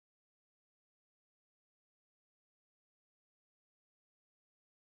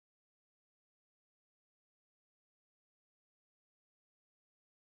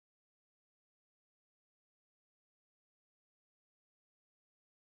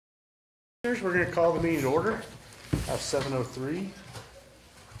We're going to call the meeting to order at 7:03, and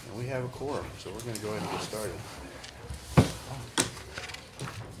we have a quorum, so we're going to go ahead and get started.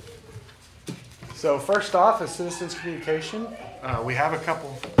 So first off is citizens communication. We have a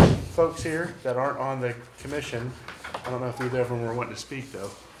couple folks here that aren't on the commission. I don't know if either of them were wanting to speak though.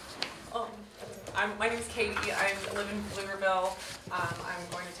 My name is Katie. I live in Pflugerville. I'm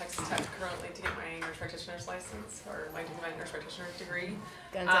going to Texas Tech currently to get my nurse practitioner's license, or my nurse practitioner's degree.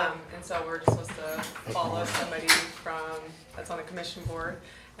 And so we're just supposed to follow somebody that's on the commission board.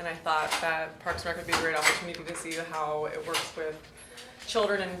 And I thought that Parks and Rec would be a great opportunity to see how it works with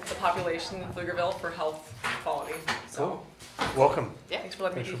children and the population in Pflugerville for health quality. So, cool. Welcome. Yeah, thanks for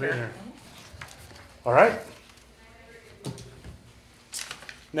letting me be here. All right.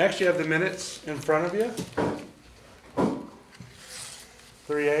 Next, you have the minutes in front of you.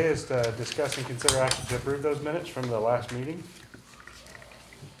 3A is to discuss and consider action to approve those minutes from the last meeting.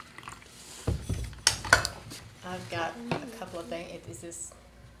 I've got a couple of things.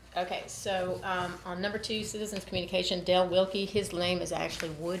 Okay, so on number 2, citizens communication, Dale Wilkie, his name is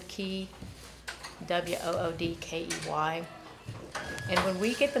actually Woodkey, Woodkey. And when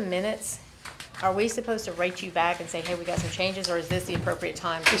we get the minutes, are we supposed to rate you back and say, hey, we got some changes, or is this the appropriate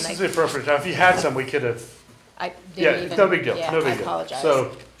time to make? This is the appropriate time. If you had some, we could have. No big deal. Yeah, no big I deal. apologize.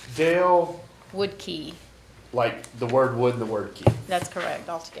 So Dale. Woodkey. Like the word wood and the word key. That's correct,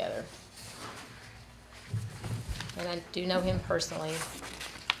 altogether. And I do know him personally.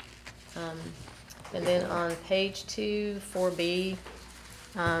 And then on page 2, 4B,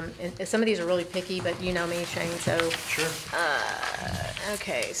 and some of these are really picky, but you know me, Shane, so. Sure.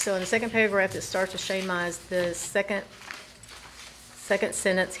 Okay, so in the second paragraph, it starts with Shane Mize. The second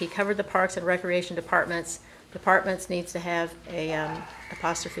sentence, he covered the Parks and Recreation Departments. Departments needs to have a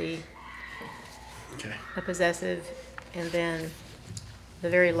apostrophe, Okay. a possessive, and then the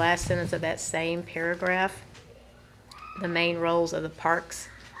very last sentence of that same paragraph, the main roles of the Parks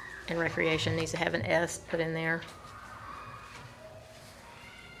and Recreation needs to have an S put in there.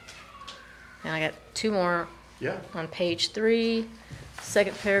 And I got 2 more. Yeah. On page 3,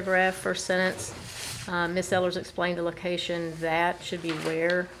 second paragraph, first sentence, Ms. Sellers explained the location. That should be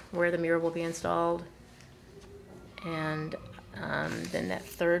where the mural will be installed. And then that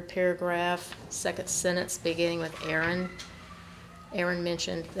third paragraph, second sentence, beginning with Aaron. Aaron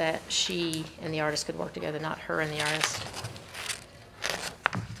mentioned that she and the artist could work together, not her and the artist.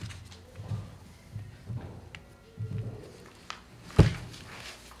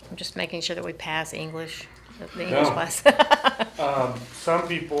 I'm just making sure that we pass English. The English class. Some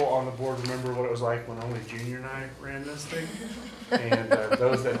people on the board remember what it was like when only Junior and I ran this thing, and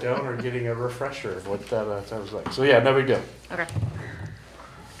those that don't are getting a refresher of what that was like. So yeah, no big deal. Okay.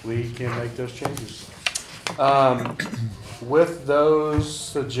 We can make those changes. With those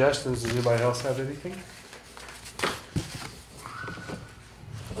suggestions, does anybody else have anything?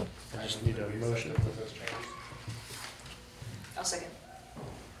 I just need a motion. I'll second.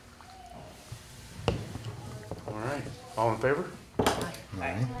 All right. All in favor?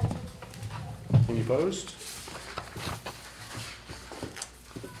 Aye. Any opposed?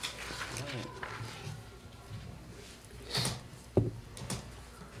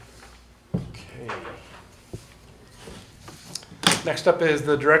 Okay. Next up is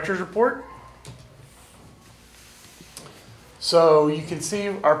the director's report. So you can see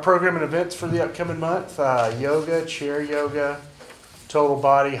our program and events for the upcoming month. Yoga, chair yoga, total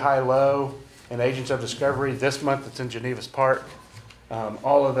body, high-low, and Agents of Discovery. This month it's in Geneva's Park.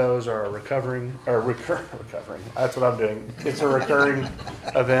 All of those are recovering. That's what I'm doing. It's a recurring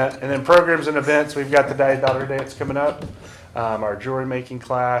event. And then programs and events, we've got the Daddy-Daughter Dance coming up, our jewelry making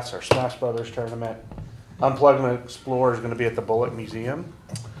class, our Smash Brothers tournament. Unplug and Explore is going to be at the Bullock Museum.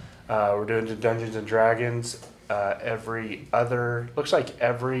 We're doing Dungeons and Dragons looks like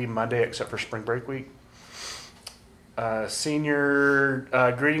every Monday except for spring break week.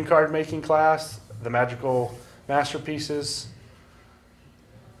 Senior greeting card making class, the magical masterpieces,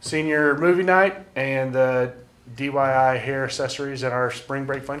 senior movie night, and the DIY hair accessories at our spring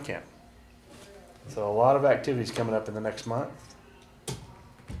break fun camp. So a lot of activities coming up in the next month.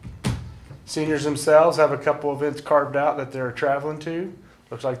 Seniors themselves have a couple events carved out that they're traveling to.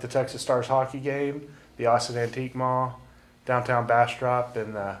 Looks like the Texas Stars hockey game, the Austin Antique Mall, downtown Bastrop,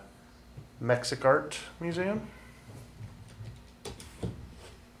 and the Mexicart Museum.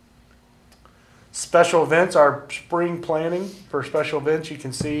 Special events, our spring planning for special events. You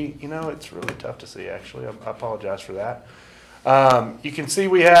can see, it's really tough to see actually. I apologize for that. You can see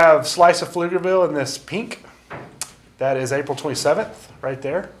we have Slice of Pflugerville in this pink. That is April 27th right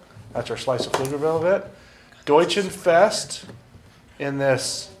there. That's our Slice of Pflugerville event. Deutschen Fest in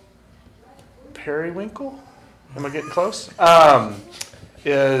this periwinkle. Am I getting close?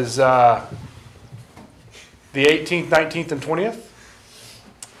 Is the 18th, 19th, and 20th.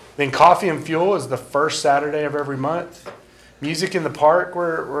 Then Coffee and Fuel is the first Saturday of every month. Music in the Park,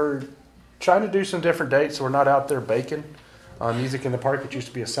 we're trying to do some different dates, so we're not out there baking. Music in the Park, it used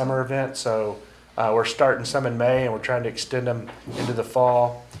to be a summer event, so we're starting some in May, and we're trying to extend them into the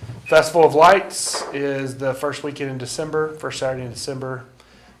fall. Festival of Lights is the first weekend in December, first Saturday in December.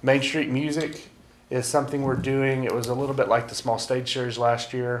 Main Street Music is something we're doing. It was a little bit like the Small Stage Series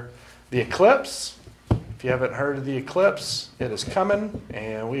last year. The Eclipse, if you haven't heard of the Eclipse, it is coming,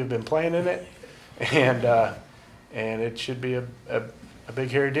 and we have been playing in it, and it should be a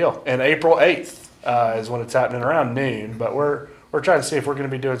big hairy deal. And April 8th is when it's happening around noon, but we're trying to see if we're going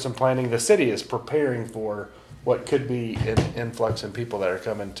to be doing some planning. The city is preparing for what could be an influx in people that are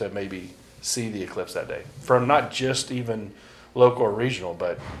coming to maybe see the eclipse that day, from not just even local or regional,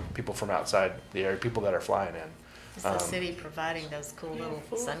 but people from outside the area, people that are flying in. Is the city providing those cool little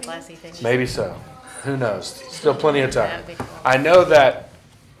sunglassy things? Maybe so. Who knows? Still plenty of time. That'd be cool. I know that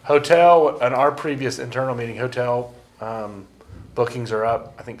hotel, in our previous internal meeting, hotel bookings are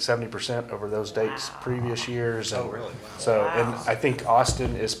up, I think 70% over those dates previous years. And really? Wow. So, and I think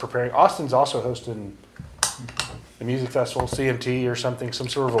Austin is preparing. Austin's also hosting the music festival, CMT or something, some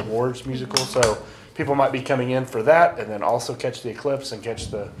sort of awards musical. So people might be coming in for that, and then also catch the eclipse and catch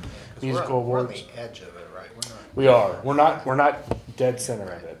the musical awards. We're on the edge of it, right? We are. We're not dead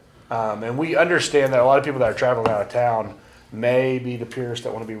center of it. And we understand that a lot of people that are traveling out of town may be the purists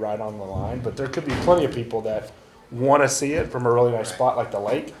that want to be right on the line, but there could be plenty of people that want to see it from a really nice spot like the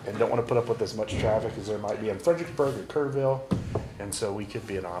lake and don't want to put up with as much traffic as there might be in Fredericksburg or Kerrville, and so we could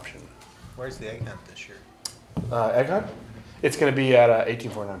be an option. Where's the egg hunt this year? Egg hunt? It's going to be at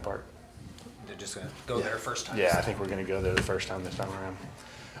 1849 Park. They're just going to go there first time? Yeah, I think we're going to go there the first time this time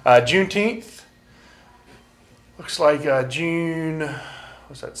around. Juneteenth. Looks like June,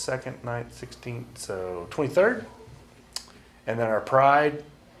 what's that, 2nd, 9th, 16th, so 23rd. And then our Pride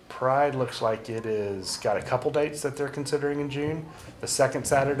looks like it is got a couple dates that they're considering in June. The 2nd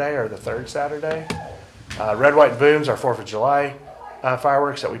Saturday or the 3rd Saturday. Red, White, and Boom's our 4th of July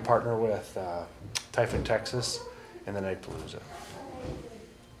fireworks that we partner with Typhoon, Texas, and then Eggpalooza.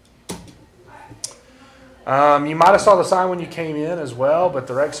 You might have saw the sign when you came in as well, but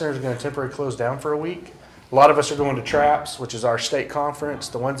the rec center is going to temporarily close down for a week. A lot of us are going to TRAPS, which is our state conference.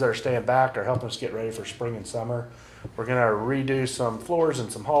 The ones that are staying back are helping us get ready for spring and summer. We're going to redo some floors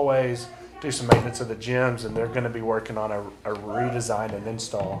and some hallways, do some maintenance of the gyms, and they're going to be working on a redesign and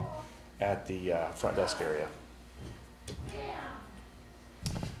install at the front desk area.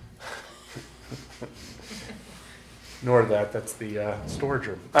 Ignore that. That's the storage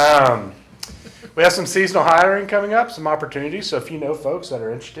room. We have some seasonal hiring coming up, some opportunities. So if you know folks that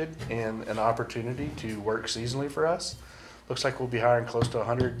are interested in an opportunity to work seasonally for us, looks like we'll be hiring close to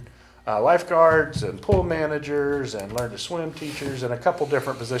 100 lifeguards and pool managers and learn to swim teachers and a couple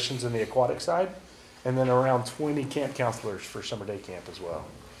different positions in the aquatic side, and then around 20 camp counselors for summer day camp as well.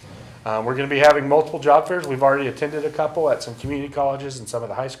 We're going to be having multiple job fairs. We've already attended a couple at some community colleges and some of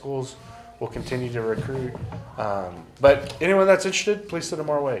the high schools. We'll continue to recruit. But anyone that's interested, please send them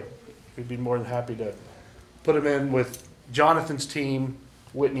our way. We'd be more than happy to put them in with Jonathan's team.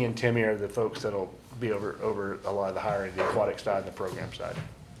 Whitney and Timmy are the folks that'll be over a lot of the hiring, the aquatic side and the program side.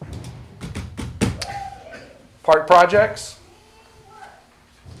 Park projects.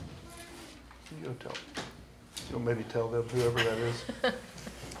 You'll maybe tell them, whoever that is.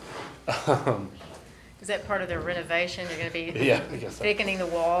 Is that part of their renovation? You're going to be Yeah, I guess so. thickening the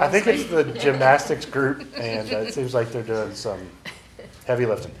walls? I think it's the gymnastics group, and it seems like they're doing some heavy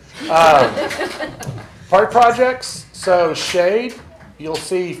lifting. Park projects. So shade, you'll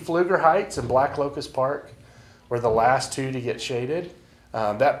see Pfluger Heights and Black Locust Park were the last two to get shaded.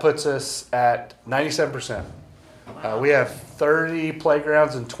 That puts us at 97%. We have 30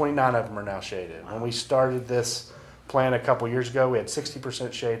 playgrounds and 29 of them are now shaded. When we started this plan a couple years ago, we had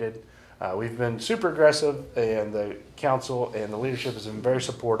 60% shaded. We've been super aggressive, and the council and the leadership has been very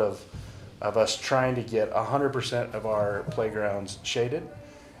supportive of us trying to get 100% of our playgrounds shaded.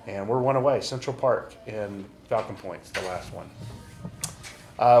 And we're one away, Central Park in Falcon Point's the last one.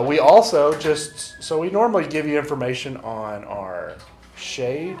 We also so we normally give you information on our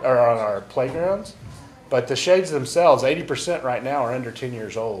shade, or on our playgrounds, but the shades themselves, 80% right now are under 10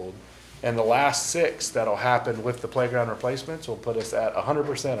 years old. And the last 6 that'll happen with the playground replacements will put us at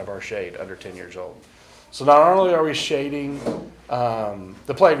 100% of our shade under 10 years old. So not only are we shading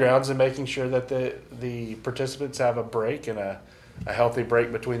the playgrounds and making sure that the participants have a break and a healthy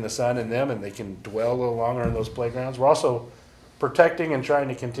break between the sun and them, and they can dwell a little longer in those playgrounds, we're also protecting and trying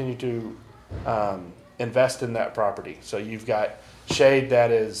to continue to invest in that property. So you've got shade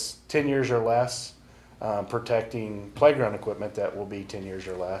that is 10 years or less, protecting playground equipment that will be 10 years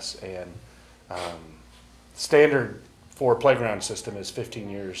or less, and standard for playground system is 15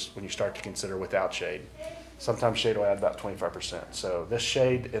 years when you start to consider without shade. Sometimes shade will add about 25%. So this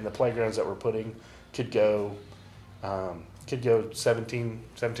shade in the playgrounds that we're putting could go 17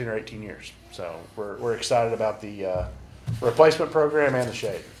 or 18 years. So we're excited about the replacement program and the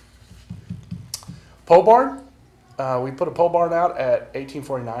shade. Pole barn. We put a pole barn out at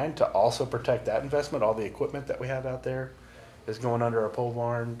 1849 to also protect that investment. All the equipment that we have out there is going under our pole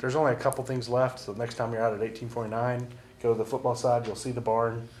barn. There's only a couple things left, so next time you're out at 1849, go to the football side, you'll see the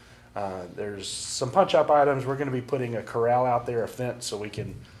barn. There's some punch-up items. We're going to be putting a corral out there, a fence, so we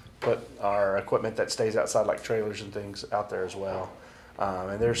can put our equipment that stays outside, like trailers and things, out there as well.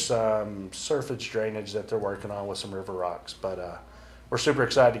 And there's some surface drainage that they're working on with some river rocks. But we're super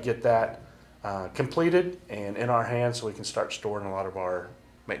excited to get that completed and in our hands so we can start storing a lot of our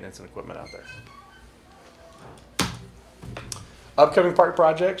maintenance and equipment out there. Upcoming park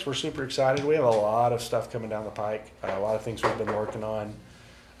projects, we're super excited. We have a lot of stuff coming down the pike, a lot of things we've been working on.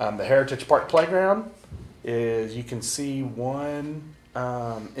 The Heritage Park Playground is, you can see one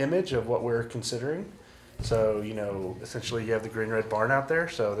image of what we're considering. So, you know, essentially you have the green red barn out there.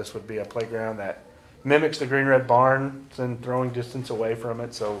 So this would be a playground that mimics the green red barn and throwing distance away from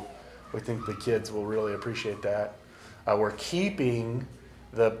it. So we think the kids will really appreciate that. We're keeping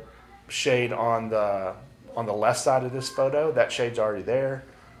the shade on the left side of this photo. That shade's already there.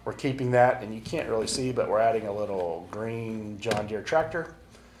 We're keeping that, and you can't really see, but we're adding a little green John Deere tractor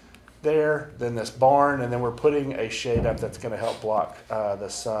there, then this barn, and then we're putting a shade up that's going to help block the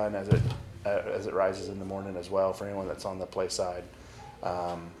sun as it rises in the morning as well for anyone that's on the play side.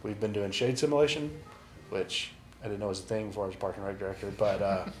 We've been doing shade simulation, which I didn't know was a thing before I was park and rec director,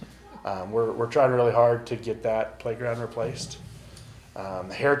 but we're trying really hard to get that playground replaced.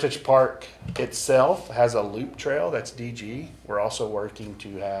 The Heritage Park itself has a loop trail that's DG. We're also working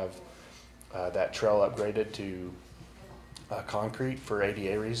to have that trail upgraded to concrete for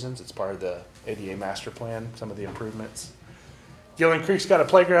ADA reasons. It's part of the ADA master plan, some of the improvements. Gillen Creek's got a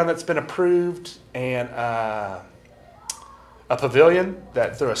playground that's been approved, and a pavilion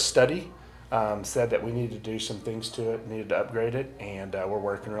that through a study said that we needed to do some things to it, needed to upgrade it, and we're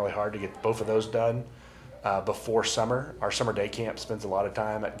working really hard to get both of those done before summer. Our summer day camp spends a lot of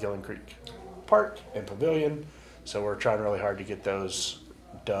time at Gillen Creek Park and Pavilion, so we're trying really hard to get those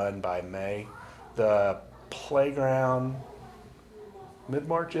done by May. The playground,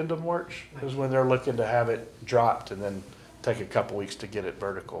 mid-March, end of March is when they're looking to have it dropped and then take a couple weeks to get it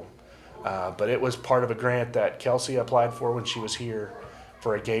vertical. But it was part of a grant that Kelsey applied for when she was here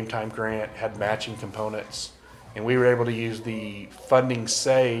for a game time grant, had matching components, and we were able to use the funding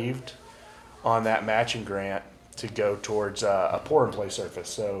saved on that matching grant to go towards a pour and play surface.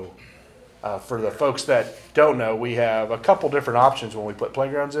 So for the folks that don't know, we have a couple different options when we put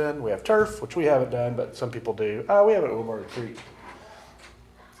playgrounds in. We have turf, which we haven't done, but some people do. We have it at Wilmore Creek.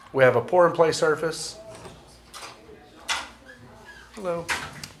 We have a pour and play surface. Hello.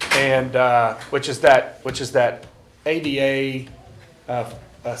 And which is that ADA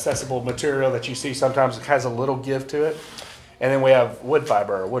accessible material that you see sometimes. It has a little give to it. And then we have wood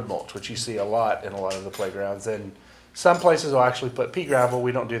fiber or wood mulch, which you see a lot in a lot of the playgrounds. And some places will actually put pea gravel.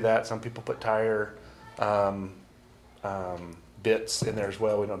 We don't do that. Some people put tire bits in there as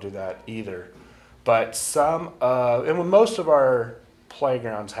well. We don't do that either. But and when most of our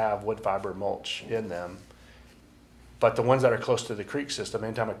playgrounds have wood fiber mulch in them, but the ones that are close to the creek system,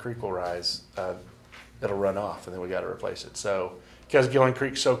 anytime a creek will rise, it'll run off, and then we got to replace it. So because Gillen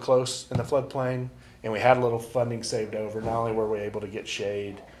Creek's so close in the floodplain, and we had a little funding saved over, not only were we able to get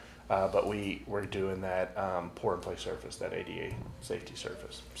shade, but we were doing that pour and play surface, that ADA safety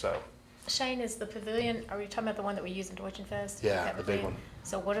surface. So Shane, is the pavilion, are you talking about the one that we use in Deutschen Fest? yeah, the big one.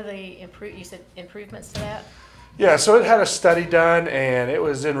 So what are the you said improvements to that? Yeah, so it had a study done, and it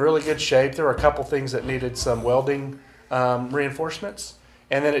was in really good shape. There were a couple things that needed some welding reinforcements,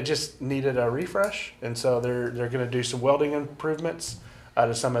 and then it just needed a refresh. And so they're going to do some welding improvements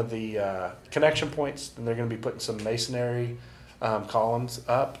to some of the connection points, and they're going to be putting some masonry columns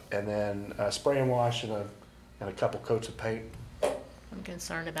up, and then spray and wash and a couple coats of paint. I'm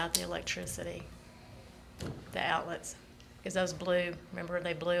concerned about the electricity, the outlets, because those blew. Remember,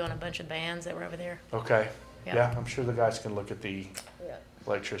 they blew on a bunch of bands that were over there. Okay. Yeah. Yeah, I'm sure the guys can look at the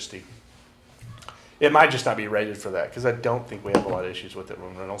electricity. It might just not be rated for that, because I don't think we have a lot of issues with it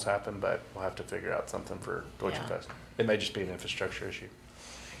when rentals happen, but we'll have to figure out something for Deutsche Yeah. Fest. It may just be an infrastructure issue.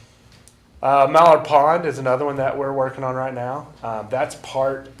 Mallard Pond is another one that we're working on right now. That's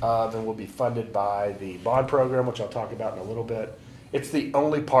part of and will be funded by the bond program, which I'll talk about in a little bit. It's the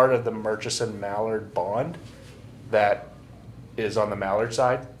only part of the Murchison-Mallard bond that is on the Mallard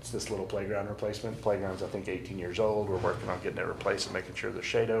side. It's this little playground replacement. Playground's, I think, 18 years old. We're working on getting it replaced and making sure there's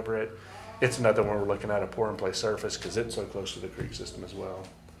shade over it. It's another one we're looking at, a pour-and-play surface, because it's so close to the creek system as well.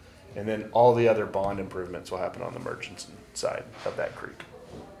 And then all the other bond improvements will happen on the Murchison side of that creek.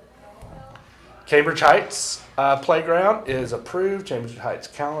 Cambridge Heights playground is approved. Cambridge Heights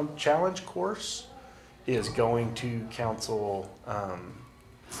Challenge course is going to council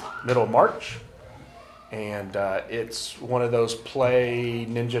middle of March. And it's one of those play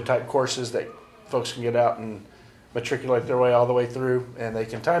ninja type courses that folks can get out and matriculate their way all the way through. And they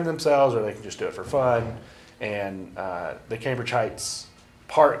can time themselves or they can just do it for fun. And the Cambridge Heights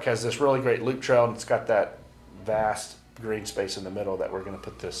Park has this really great loop trail, and it's got that vast green space in the middle that we're going to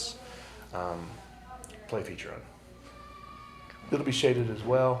put this play feature on. It'll be shaded as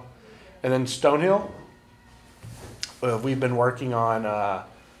well. And then Stonehill, we've been working on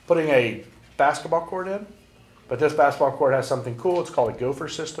putting a basketball court in, but this basketball court has something cool. It's called a gopher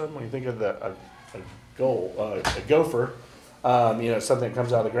system. When you think of a gopher, something that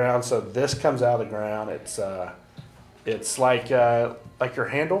comes out of the ground. So this comes out of the ground. It's like your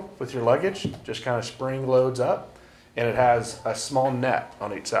handle with your luggage, just kind of spring loads up. And it has a small net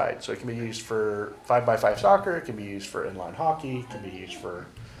on each side. So it can be used for 5x5 soccer. It can be used for inline hockey. It can be used for,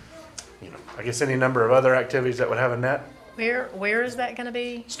 I guess any number of other activities that would have a net. Where is that going to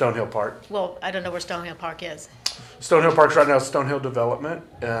be? Stonehill Park. Well, I don't know where Stonehill Park is. Stonehill Park's right now Stonehill Development.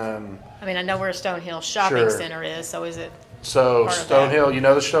 I know where Stonehill Shopping Center is, so is it? So Stonehill,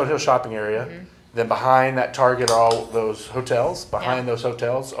 the Stonehill shopping area. Mm-hmm. Then behind that Target are all those hotels. Behind those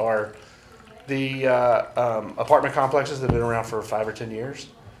hotels are the apartment complexes that have been around for 5 or 10 years.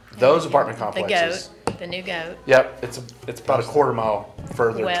 Those apartment complexes. The new goat. Yep, it's about a quarter mile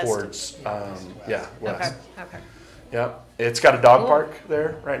further West. towards west. Okay. Yep, it's got a dog park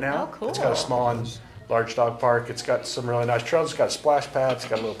there right now. Oh, cool. It's got a small and large dog park. It's got some really nice trails. It's got a splash pad. It's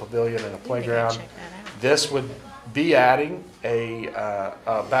got a little pavilion and a playground. Check that out. This would be adding a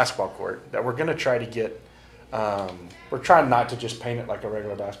basketball court that we're going to try to get. We're trying not to just paint it like a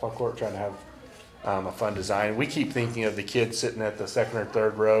regular basketball court. We're trying to have a fun design. We keep thinking of the kids sitting at the second or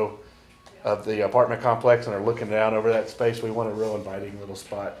third row of the apartment complex and are looking down over that space. We want a real inviting little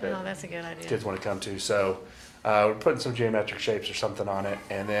spot that that's a good idea. kids want to come to. So we're putting some geometric shapes or something on it.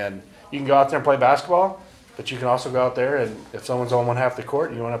 And then you can go out there and play basketball, but you can also go out there and if someone's on one half of the court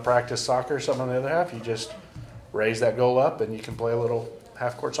and you want to practice soccer or something on the other half, you just raise that goal up and you can play a little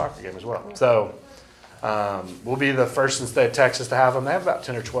half-court soccer game as well. So we'll be the first in the state of Texas to have them. They have about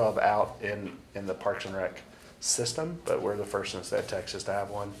 10 or 12 out in the Parks and Rec system, but we're the first in the state of Texas to have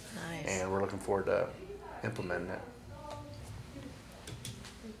one. Nice. And we're looking forward to implementing it.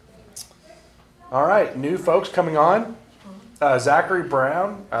 All right, new folks coming on. Zachary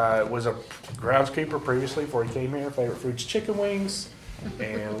Brown was a groundskeeper previously before he came here. Favorite food's chicken wings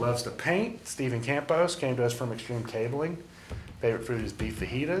and loves to paint. Stephen Campos came to us from Extreme Cabling. Favorite food is beef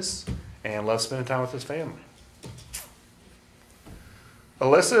fajitas and loves spending time with his family.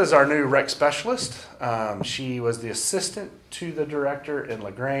 Alyssa is our new rec specialist. She was the assistant to the director in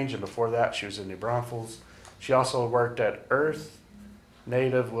LaGrange, and before that she was in New Braunfels. She also worked at Earth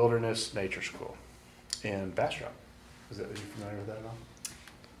Native Wilderness Nature School in Bastrop. Are you familiar with that at all?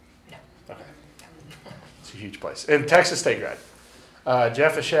 No. Okay. It's a huge place. And Texas State grad.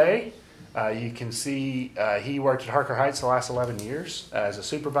 Jeff Ashay, you can see he worked at Harker Heights the last 11 years as a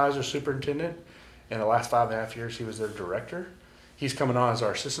supervisor, superintendent. In the last 5.5 years, he was their director. He's coming on as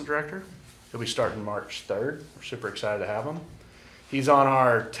our assistant director. He'll be starting March 3rd. We're super excited to have him. He's on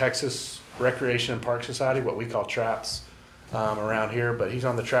our Texas Recreation and Park Society, what we call TRAPS around here, but he's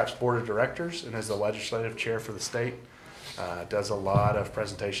on the TRAPS Board of Directors and is the legislative chair for the state. Does a lot of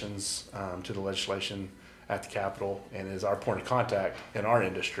presentations to the legislation at the Capitol and is our point of contact in our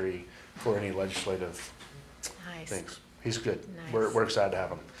industry for any legislative things. He's good. Nice. We're excited to have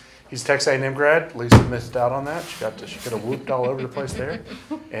him. He's a Texas A&M grad. Lisa missed out on that. She could have whooped all over the place there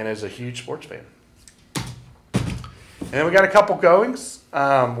and is a huge sports fan. And then we got a couple goings.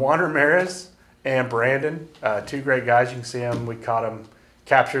 Juan Ramirez and Brandon, two great guys. You can see them. We caught them,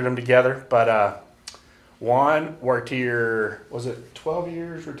 captured them together. But Juan worked here, was it 12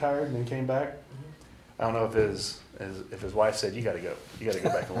 years, retired, and then came back? I don't know if his wife said, you got to go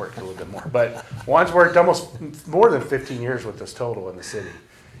back and work a little bit more. But Juan's worked almost more than 15 years with us total in the city.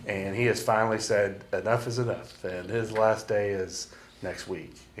 And he has finally said, enough is enough. And his last day is next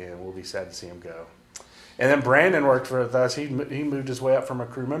week. And we'll be sad to see him go. And then Brandon worked with us. He moved his way up from a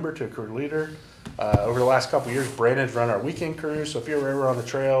crew member to a crew leader. Over the last couple of years, Brandon's run our weekend crews. So if you were ever on the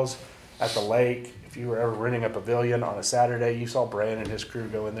trails, at the lake, if you were ever renting a pavilion on a Saturday, you saw Brandon and his crew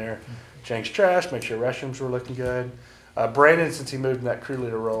go in there, change trash, make sure restrooms were looking good. Brandon, since he moved in that crew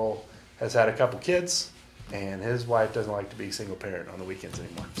leader role, has had a couple kids, and his wife doesn't like to be single parent on the weekends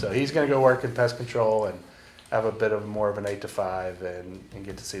anymore. So he's going to go work in pest control and have a bit of more of an 8 to 5 and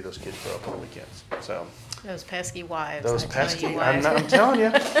get to see those kids grow up on the weekends. So Those pesky wives. those I tell pesky, you I'm what. telling you,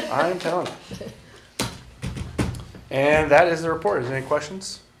 I'm telling you. And that is the report. Is there any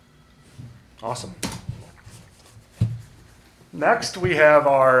questions? Awesome. Next, we have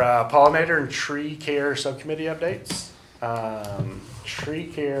our pollinator and tree care subcommittee updates. Tree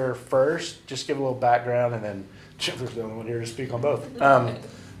care first, just give a little background, and then Jennifer's the only one here to speak on both.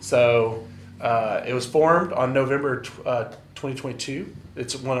 It was formed on November 2022.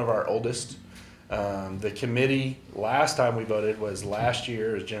 It's one of our oldest. The committee, last time we voted was last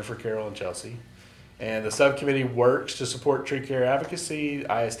year, it was Jennifer, Carol, and Chelsea. And the subcommittee works to support tree care advocacy,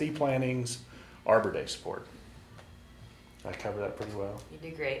 ISD plantings, Arbor Day support. I covered that pretty well. You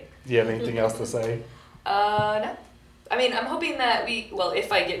did great. Do you have anything else to say? No. I mean, I'm hoping that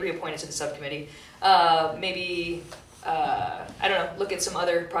if I get reappointed to the subcommittee, maybe, I don't know, look at some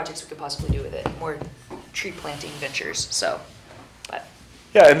other projects we could possibly do with it, more tree planting ventures, but.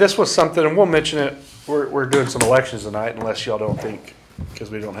 Yeah, and this was something, and we'll mention it, we're doing some elections tonight, unless y'all don't think, because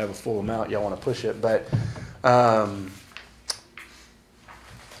we don't have a full amount, y'all want to push it, but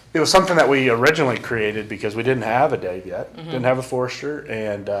it was something that we originally created because we didn't have a Dave yet, didn't have a forester,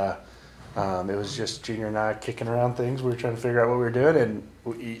 and it was just Junior and I kicking around things. We were trying to figure out what we were doing, and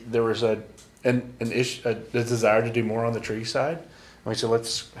there was a desire to do more on the tree side. And we said,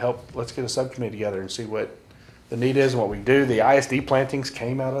 let's get a subcommittee together and see what the need is and what we do. The ISD plantings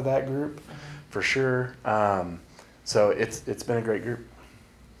came out of that group for sure. So it's been a great group.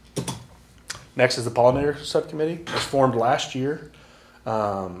 Next is the pollinator subcommittee. It was formed last year.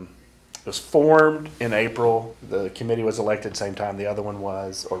 It was formed in April. The committee was elected same time the other one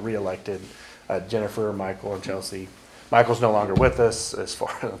was, or re-elected. Jennifer, Michael, and Chelsea. Michael's no longer with us.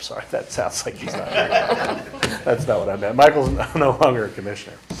 I'm sorry, that sounds like he's not here. That's not what I meant. Michael's no longer a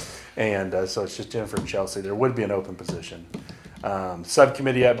commissioner, and so it's just Jennifer and Chelsea. There would be an open position.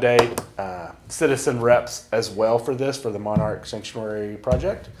 Subcommittee update. Citizen reps as well for the Monarch Sanctuary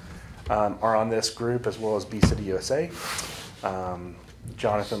project are on this group, as well as Bee City USA.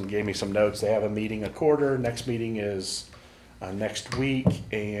 Jonathan gave me some notes. They have a meeting a quarter. Next meeting is next week,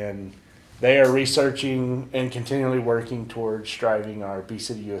 and they are researching and continually working towards striving our Bee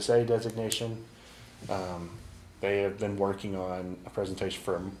City USA designation. They have been working on a presentation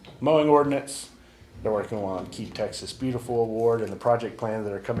for a mowing ordinance. They're working on Keep Texas Beautiful Award and the project plan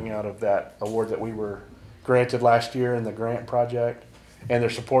that are coming out of that award that we were granted last year in the grant project. And they're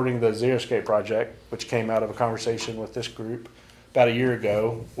supporting the Xeriscape project, which came out of a conversation with this group about a year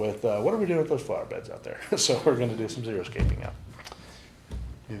ago with what are we doing with those flower beds out there? So we're going to do some xeriscaping out.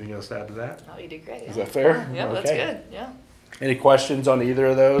 Anything else to add to that? Oh, you did great. Is that fair? Yeah, Okay. that's good. Yeah. Any questions on either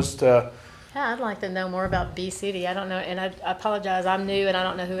of those? Yeah, I'd like to know more about Bee City. I don't know, and I apologize, I'm new, and I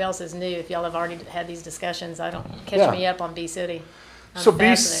don't know who else is new. If y'all have already had these discussions, catch me up on Bee City. So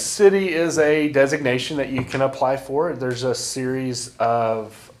Bee City is a designation that you can apply for. There's a series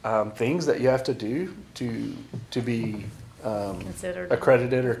of things that you have to do to be Considered.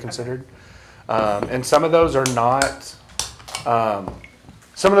 accredited or considered. And some of those are not,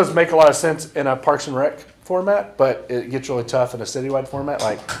 some of those make a lot of sense in a Parks and Rec format, but it gets really tough in a citywide format.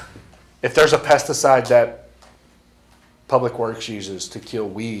 Like if there's a pesticide that Public Works uses to kill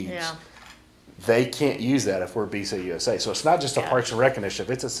weeds, they can't use that if we're Bee City USA. So it's not just a Parks and Rec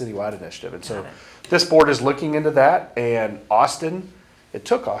initiative, it's a citywide initiative. And so this board is looking into that, and it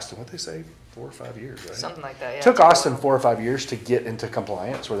took Austin, what'd they say, 4 or 5 years, right? Something like that, yeah. It took Austin 4 or 5 years to get into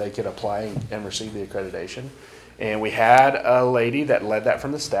compliance where they could apply and receive the accreditation. And we had a lady that led that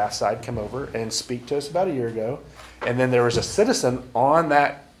from the staff side come over and speak to us about a year ago. And then there was a citizen on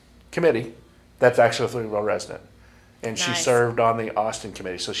that committee that's actually a Pflugerville resident. And she served on the Austin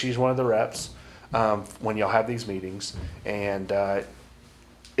committee. So she's one of the reps when y'all have these meetings. And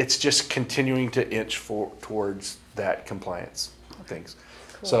it's just continuing to inch towards that compliance things.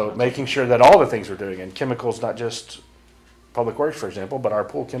 Cool. So making sure that all the things we're doing, and chemicals, not just Public Works, for example, but our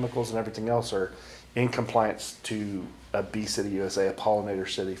pool chemicals and everything else are in compliance to a Bee City USA, a pollinator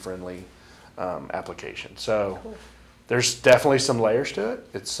city friendly application. So there's definitely some layers to it.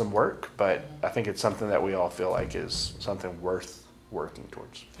 It's some work, but I think it's something that we all feel like is something worth working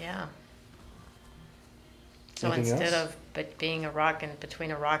towards. Yeah. So Anything instead else? of being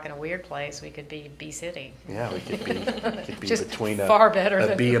between a rock and a weird place, we could be Bee City. Yeah, we could be Just between far better a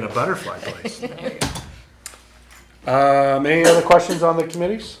than- bee and a butterfly place. There you go. Any other questions on the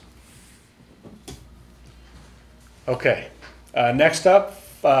committees? Okay. Next up,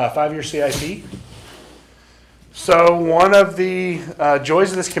 5-year CIP. So one of the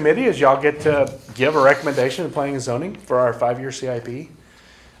joys of this committee is y'all get to give a recommendation to planning and zoning for our 5-year CIP.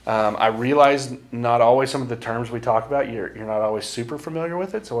 I realize not always some of the terms we talk about, you're not always super familiar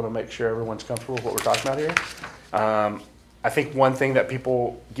with it, so I want to make sure everyone's comfortable with what we're talking about here. I think one thing that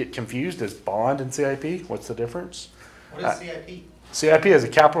people get confused is bond and CIP. What's the difference? What is CIP? CIP is a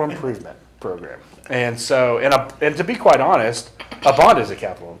capital improvement program. And so, and to be quite honest, a bond is a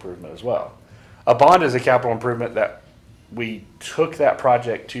capital improvement as well. A bond is a capital improvement that we took that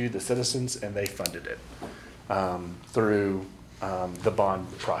project to the citizens and they funded it through the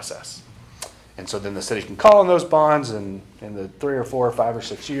bond process. And so then the city can call on those bonds in the 3 or 4 or 5 or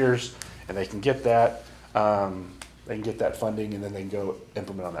 6 years, and they can get that funding, and then they can go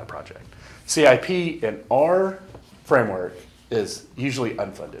implement on that project. CIP in our framework is usually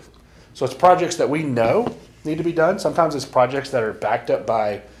unfunded. So it's projects that we know need to be done. Sometimes it's projects that are backed up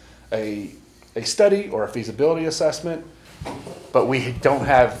by a study or a feasibility assessment, but we don't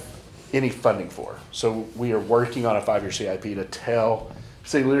have any funding for. So we are working on a 5-year CIP to tell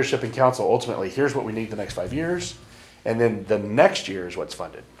city leadership and council ultimately, here's what we need the next 5 years, and then the next year is what's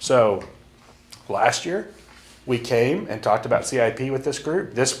funded. So last year, we came and talked about CIP with this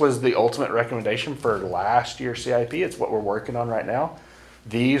group. This was the ultimate recommendation for last year's CIP. It's what we're working on right now.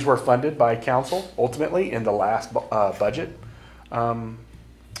 These were funded by council ultimately in the last budget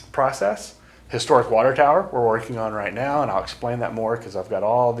process. Historic water tower we're working on right now, and I'll explain that more because I've got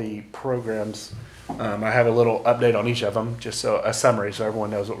all the programs. I have a little update on each of them, just so a summary so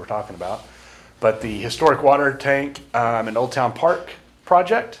everyone knows what we're talking about. But the historic water tank and Old Town Park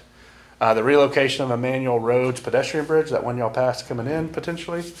project, the relocation of Emmanuel Roads pedestrian bridge, that one y'all passed coming in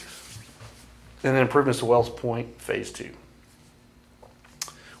potentially, and then improvements to Wells Point Phase 2.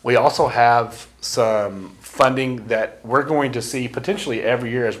 We also have some funding that we're going to see potentially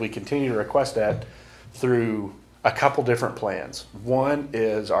every year as we continue to request that through a couple different plans. One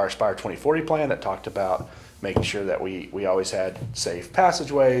is our Aspire 2040 plan that talked about making sure that we always had safe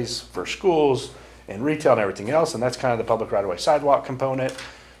passageways for schools and retail and everything else, and that's kind of the public right-of-way sidewalk component.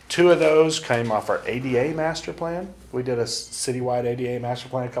 2 of those came off our ADA master plan. We did a citywide ADA master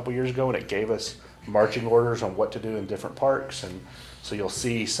plan a couple years ago, and it gave us marching orders on what to do in different parks, and so you'll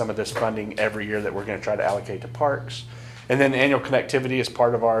see some of this funding every year that we're going to try to allocate to parks. And then annual connectivity is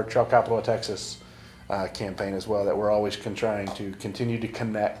part of our Trail Capital of Texas campaign as well, that we're always trying to continue to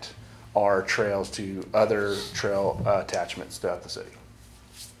connect our trails to other trail attachments throughout the city.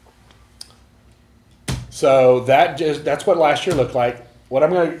 So that's what last year looked like. What I'm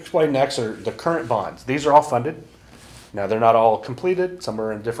going to explain next are the current bonds. These are all funded. Now, they're not all completed. Some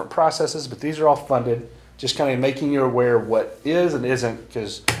are in different processes, but these are all funded. Just kind of making you aware what is and isn't,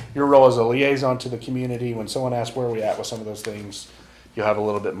 because your role as a liaison to the community, when someone asks where are we at with some of those things, you'll have a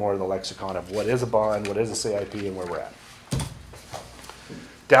little bit more of the lexicon of what is a bond, what is a CIP, and where we're at.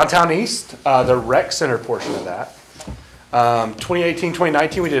 Downtown East, the rec center portion of that. 2018,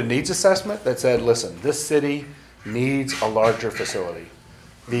 2019, we did a needs assessment that said, listen, this city needs a larger facility.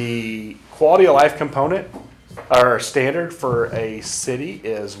 The quality of life component, our standard for a city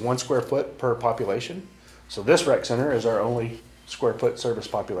is 1 square foot per population. So this rec center is our only square foot service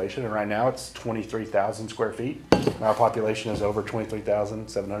population, and right now it's 23,000 square feet. Our population is over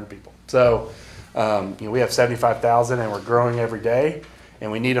 23,700 people. So we have 75,000 and we're growing every day,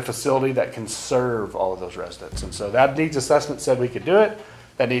 and we need a facility that can serve all of those residents. And so that needs assessment said we could do it.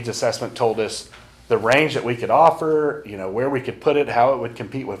 That needs assessment told us the range that we could offer, where we could put it, how it would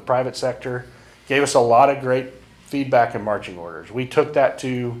compete with private sector. Gave us a lot of great feedback and marching orders. We took that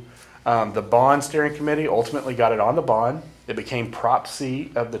to the bond steering committee, ultimately got it on the bond. It became Prop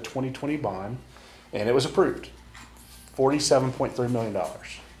C of the 2020 bond, and it was approved. $47.3 million.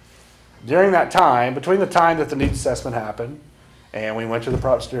 During that time, between the time that the needs assessment happened and we went to the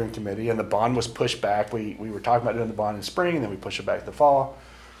prop steering committee and the bond was pushed back, we were talking about doing the bond in spring, and then we pushed it back to the fall.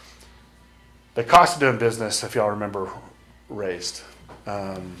 The cost of doing business, if y'all remember, raised.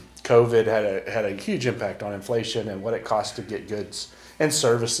 COVID had a huge impact on inflation and what it costs to get goods and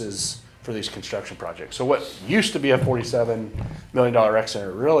services for these construction projects. So what used to be a $47 million rec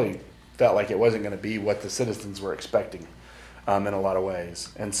center really felt like it wasn't going to be what the citizens were expecting in a lot of ways.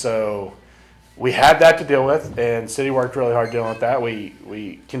 And so we had that to deal with, and city worked really hard dealing with that.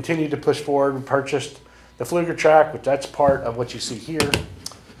 We continued to push forward. We purchased the Fluger track, which that's part of what you see here.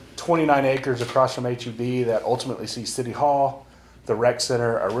 29 acres across from HEB that ultimately sees City Hall, the rec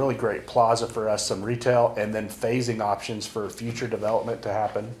center, a really great plaza for us, some retail, and then phasing options for future development to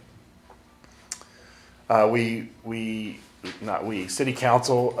happen. City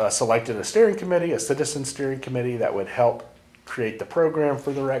Council selected a steering committee, a citizen steering committee that would help create the program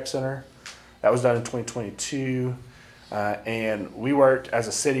for the rec center. That was done in 2022. And we worked as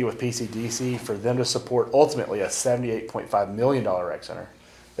a city with PCDC for them to support ultimately a $78.5 million rec center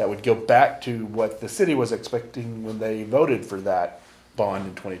that would go back to what the city was expecting when they voted for that bond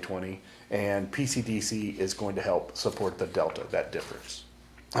in 2020. And PCDC is going to help support the delta, that difference,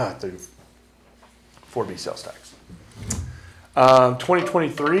 through 4B sales tax.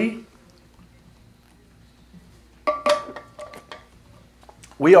 2023,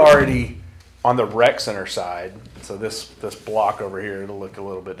 we already, on the rec center side, so this block over here, it'll look a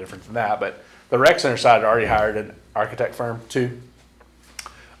little bit different than that, but the rec center side had already hired an architect firm too,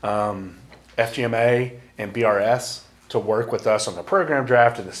 FGMA and BRS, to work with us on the program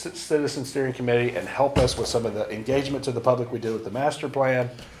draft and the citizen steering committee and help us with some of the engagement to the public we did with the master plan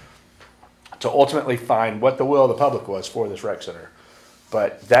to ultimately find what the will of the public was for this rec center.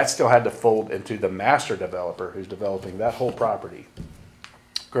 But that still had to fold into the master developer who's developing that whole property.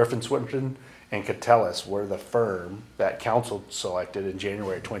 Griffin, Swinton, and Catellis were the firm that council selected in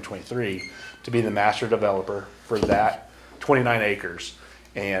January 2023 to be the master developer for that 29 acres.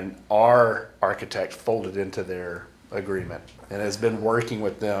 And our architect folded into their agreement and has been working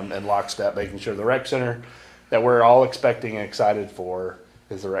with them in lockstep, making sure the rec center that we're all expecting and excited for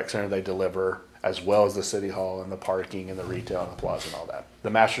is the rec center they deliver, as well as the city hall and the parking and the retail and the plaza and all that. The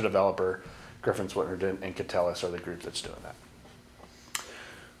master developer, Griffin, Swinton, and Catellis are the group that's doing that.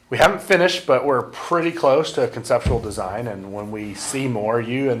 We haven't finished, but we're pretty close to a conceptual design, and when we see more,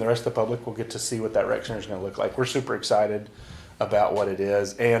 you and the rest of the public will get to see what that rec center is going to look like. We're super excited about what it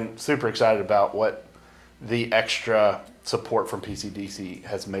is and super excited about what the extra support from PCDC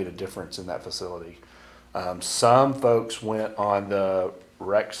has made a difference in that facility. Some folks went on the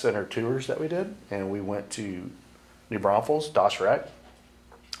rec center tours that we did, and we went to New Braunfels, DOS Rec.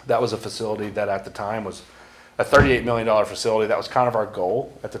 That was a facility that at the time was a $38 million facility. That was kind of our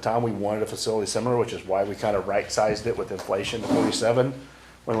goal. At the time, we wanted a facility similar, which is why we kind of right-sized it with inflation to 47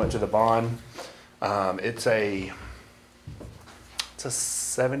 when we went to the bond. It's a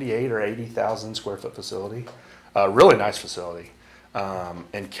 78 or 80,000 square foot facility. Really nice facility.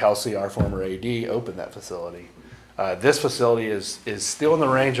 And Kelsey, our former AD, opened that facility. This facility is still in the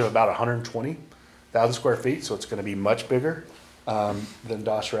range of about 120,000 square feet, so it's going to be much bigger than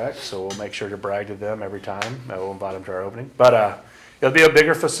DOS Rec, so we'll make sure to brag to them every time. We'll invite them to our opening. But it'll be a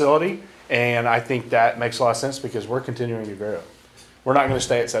bigger facility, and I think that makes a lot of sense because we're continuing to grow. We're not going to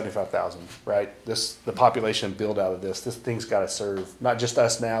stay at 75,000, right? The population build out of this thing's got to serve not just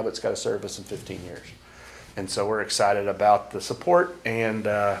us now, but it's got to serve us in 15 years. And so we're excited about the support and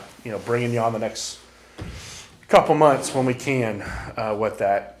bringing you on the next couple months when we can what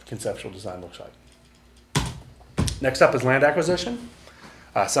that conceptual design looks like. Next up is land acquisition.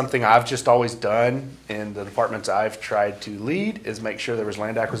 Something I've just always done in the departments I've tried to lead is make sure there was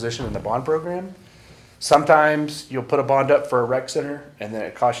land acquisition in the bond program. Sometimes you'll put a bond up for a rec center and then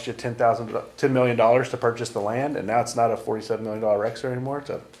it costs you $10 million to purchase the land, and now it's not a $47 million rec center anymore.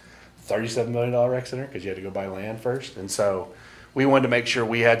 It's a $37 million rec center because you had to go buy land first. And so we wanted to make sure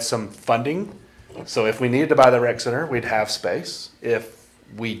we had some funding. So if we needed to buy the rec center, we'd have space. If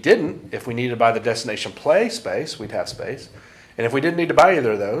we needed to buy the destination play space, we'd have space. And if we didn't need to buy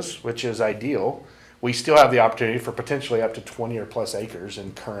either of those, which is ideal, we still have the opportunity for potentially up to 20 or plus acres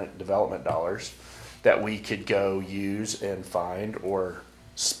in current development dollars that we could go use and find or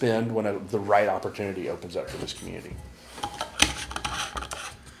spend when the right opportunity opens up for this community.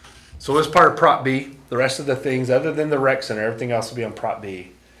 So this part of Prop B, the rest of the things other than the rec center, everything else will be on Prop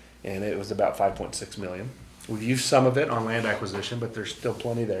B, and it was about 5.6 million. We've used some of it on land acquisition, but there's still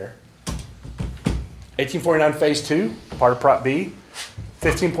plenty there. 1849 Phase 2, part of Prop B,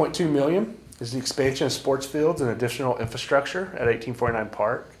 15.2 million is the expansion of sports fields and additional infrastructure at 1849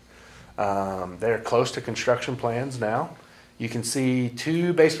 Park. They're close to construction plans now. You can see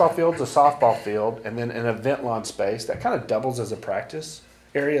 2 baseball fields, a softball field, and then an event lawn space that kind of doubles as a practice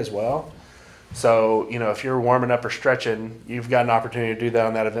area as well. So, if you're warming up or stretching, you've got an opportunity to do that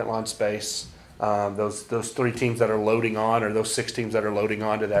on that event lawn space. Those 3 teams that are loading on, or those 6 teams that are loading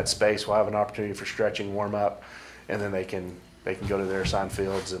onto that space, will have an opportunity for stretching, warm up, and then they can go to their assigned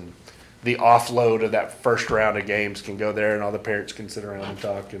fields, and the offload of that first round of games can go there, and all the parents can sit around and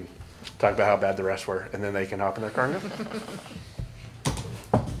talk about how bad the rest were, and then they can hop in their car and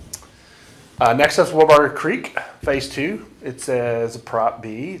go. Next up is Wilbarger Creek. Phase 2, it says a Prop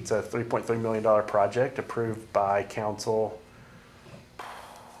B. It's a $3.3 million project approved by council,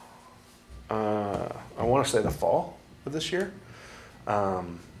 I want to say the fall of this year,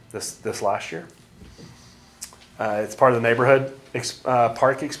 this last year. It's part of the neighborhood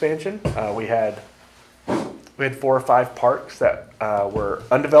park expansion. We had 4 or 5 parks that were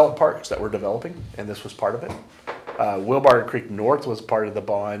undeveloped parks that we're developing, and this was part of it. Wilbarger Creek North was part of the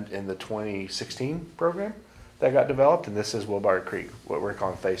bond in the 2016 program that got developed, and this is Wilbarger Creek, what we're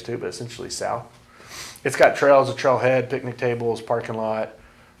calling Phase 2, but essentially south. It's got trails, a trailhead, picnic tables, parking lot,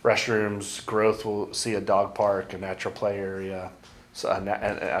 restrooms, growth. We'll see a dog park, a natural play area, so an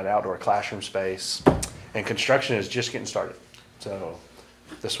outdoor classroom space, and construction is just getting started. So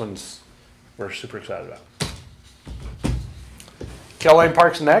this one's, we're super excited about. Kell Lane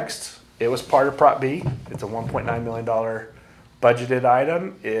Park's next. It was part of Prop B. It's a $1.9 million budgeted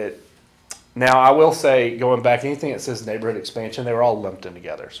item. Now I will say, going back, anything that says neighborhood expansion, they were all lumped in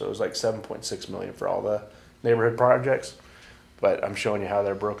together. So it was like $7.6 million for all the neighborhood projects. But I'm showing you how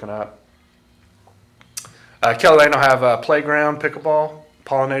they're broken up. Kell Lane will have a playground, pickleball,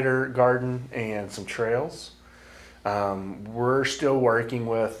 pollinator garden, and some trails. We're still working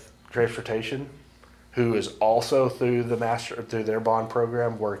with transportation, who is also through their bond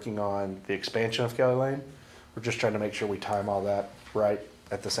program working on the expansion of Kelly Lane. We're just trying to make sure we time all that right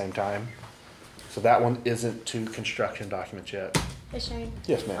at the same time. So that one isn't to construction documents yet. Hey Shane?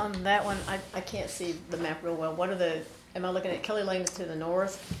 Yes, ma'am. On that one, I can't see the map real well. Am I looking at Kelly Lane is to the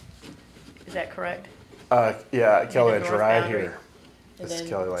north? Is that correct? Yeah, Kelly Lane's north right boundary. here. And This is then,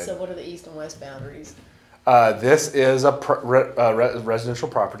 Kelly Lane. so what are the east and west boundaries? This is a residential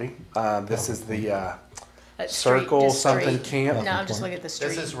property. This is the Circle Just street. something camp. No, I'm just looking at the street.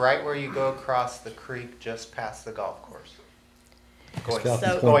 This is right where you go across the creek just past the golf course. Going, So-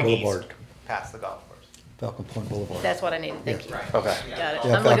 Falcon going Point east Boulevard. past the golf course. Falcon Point Boulevard. That's what I needed, thank you. Right. Okay, Got it.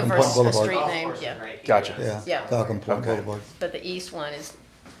 Yeah, I'm looking Falcon for Point a Boulevard. street Golf name, course is yeah. right here. gotcha. Yeah, Yeah. Falcon Point Okay. Boulevard. But the east one is,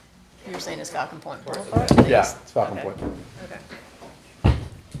 you're saying is Falcon Point Towards the Boulevard? Yeah, East? it's Falcon Okay. Point. Okay.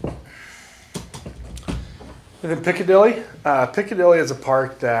 And then Piccadilly. Piccadilly is a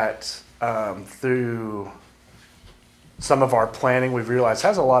park that through some of our planning we've realized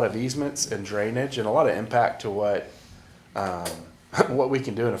has a lot of easements and drainage and a lot of impact to what what we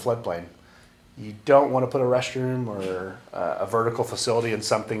can do in a floodplain. You don't want to put a restroom or a vertical facility in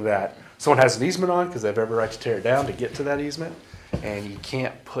something that someone has an easement on because they have every right to tear it down to get to that easement. And you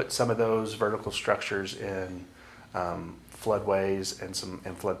can't put some of those vertical structures in floodways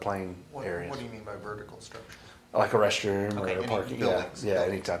and floodplain areas. What do you mean by vertical structure? Like a restroom Okay, or a any parking, buildings, yeah, any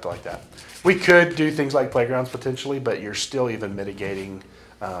buildings. type like that. We could do things like playgrounds potentially, but you're still even mitigating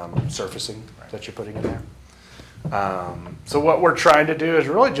surfacing that you're putting in there. So what we're trying to do is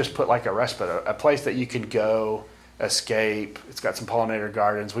really just put like a respite, a place that you can go, escape. It's got some pollinator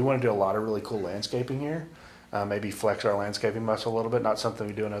gardens. We want to do a lot of really cool landscaping here. Maybe flex our landscaping muscle a little bit, not something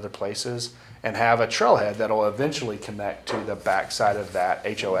we do in other places, and have a trailhead that'll eventually connect to the backside of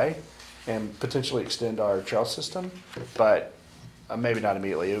that HOA and potentially extend our trail system, but maybe not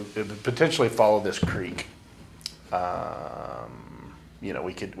immediately. It would potentially follow this creek. You know,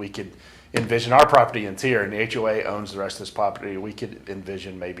 we could envision our property ends here, and the HOA owns the rest of this property. We could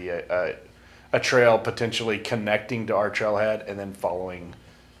envision maybe a trail potentially connecting to our trailhead and then following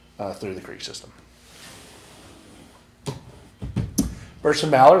through the creek system. Versus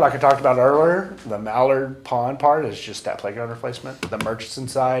Mallard, like I talked about earlier, the Mallard Pond part is just that playground replacement. The Murchison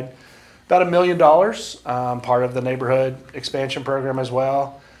side, about $1 million, part of the neighborhood expansion program as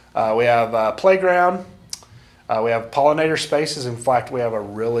well. We have a playground. We have pollinator spaces. In fact, we have a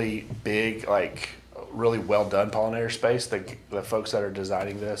really big, like, really well done pollinator space. The folks that are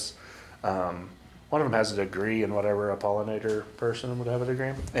designing this, one of them has a degree in whatever a pollinator person would have a degree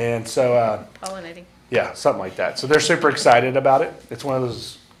in. And so, Pollinating. yeah, something like that. So they're super excited about it. It's one of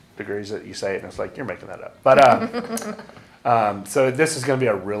those degrees that you say it and it's like, you're making that up. But so this is going to be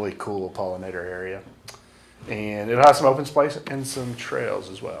a really cool pollinator area. And it'll have some open space and some trails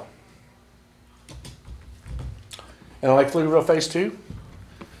as well. And Lake Pflugerville Phase 2,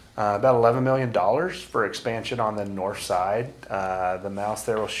 about $11 million for expansion on the north side. The mouse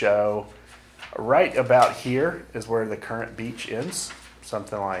there will show right about here is where the current beach ends.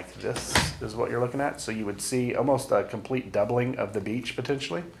 Something like this is what you're looking at. So you would see almost a complete doubling of the beach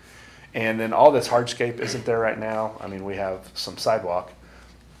potentially. And then all this hardscape isn't there right now. I mean, we have some sidewalk,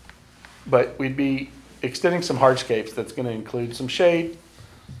 but we'd be extending some hardscapes that's going to include some shade,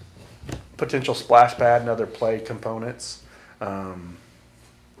 potential splash pad and other play components,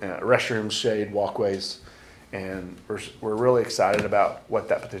 restrooms, shade, walkways, and we're really excited about what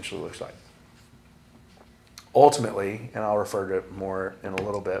that potentially looks like. ultimately, and I'll refer to it more in a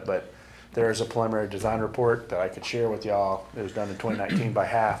little bit, but there is a preliminary design report that I could share with y'all. It was done in 2019 by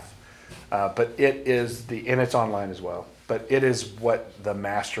half. But it is and it's online as well, but it is what the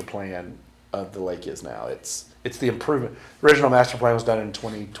master plan of the lake is now. It's the improvement. Original master plan was done in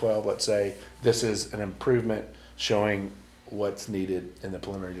 2012, let's say. This is an improvement showing what's needed in the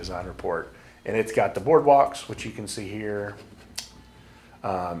preliminary design report. And it's got the boardwalks, which you can see here.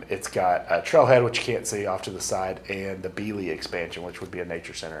 It's got a trailhead, which you can't see off to the side, and the Beeley expansion, which would be a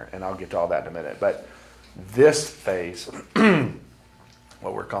nature center. And I'll get to all that in a minute. But this phase,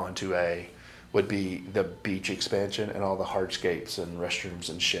 what we're calling 2A, would be the beach expansion and all the hardscapes and restrooms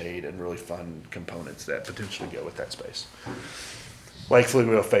and shade and really fun components that potentially go with that space. Lake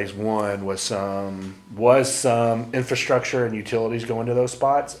Pflugerville Phase 1 was some infrastructure and utilities going to those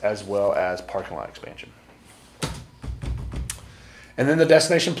spots, as well as parking lot expansion. And then the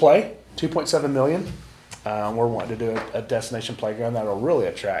destination play, $2.7 million. We're wanting to do a destination playground that'll really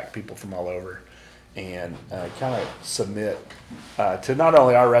attract people from all over and kind of submit to not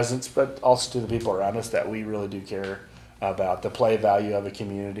only our residents, but also to the people around us that we really do care about the play value of a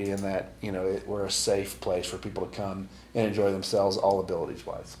community, and that, you know, we're a safe place for people to come and enjoy themselves, all abilities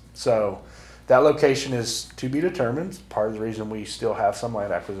wise. So that location is to be determined. Part of the reason we still have some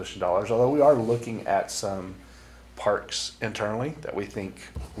land acquisition dollars, although we are looking at some parks internally that we think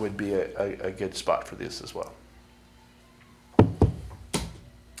would be a good spot for this as well.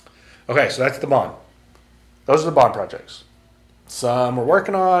 Okay, so that's the bond. Those are the bond projects. Some we're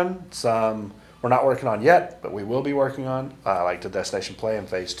working on, some we're not working on yet, but we will be working on, like the destination play in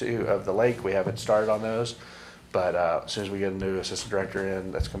Phase 2 of the lake. We haven't started on those, but as soon as we get a new assistant director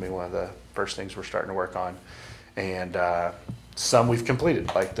in, that's going to be one of the first things we're starting to work on. And some we've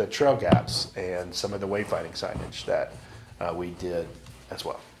completed, like the trail gaps and some of the wayfinding signage that we did as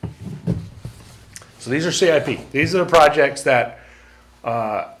well. So these are CIP. These are the projects that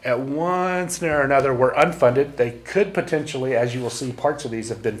at one scenario or another were unfunded. They could potentially, as you will see, parts of these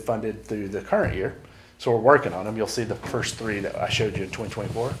have been funded through the current year. So we're working on them. You'll see the first three that I showed you in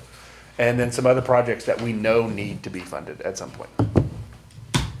 2024. And then some other projects that we know need to be funded at some point.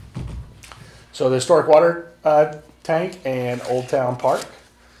 So the historic water tank and Old Town Park,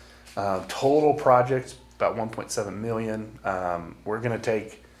 total projects about 1.7 million. We're going to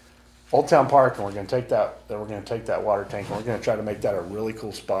take Old Town Park, and we're going to take that water tank, and we're going to try to make that a really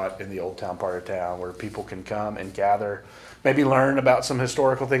cool spot in the Old Town part of town where people can come and gather, maybe learn about some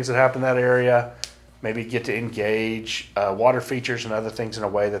historical things that happen in that area, maybe get to engage water features and other things in a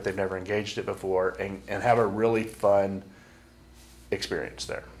way that they've never engaged it before, and have a really fun experience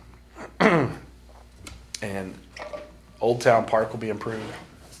there. And Old Town Park will be improved.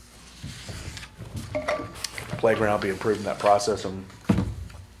 Playground will be improved in that process. And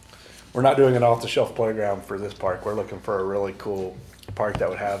we're not doing an off-the-shelf playground for this park. We're looking for a really cool park that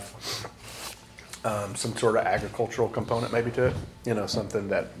would have some sort of agricultural component maybe to it. You know, something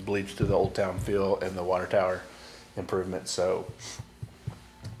that bleeds to the Old Town feel and the water tower improvement. So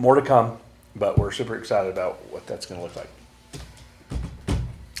more to come, but we're super excited about what that's going to look like.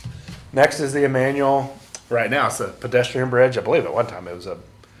 Next is the Emmanuel. Right now it's a pedestrian bridge. I believe at one time it was it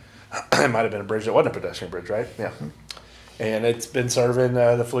might have been a bridge that wasn't a pedestrian bridge, right? Yeah. And it's been serving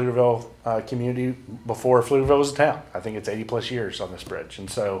the Pflugerville community before Pflugerville was a town. I think it's 80 plus years on this bridge. And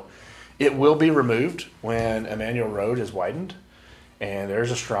so it will be removed when Emmanuel Road is widened. And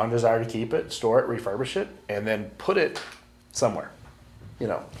there's a strong desire to keep it, store it, refurbish it, and then put it somewhere, you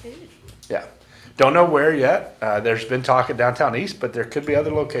know. Yeah. Don't know where yet. There's been talk at Downtown East, but there could be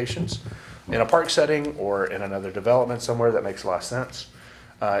other locations in a park setting or in another development somewhere that makes a lot of sense.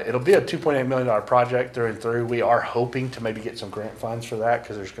 It'll be a $2.8 million project through and through. We are hoping to maybe get some grant funds for that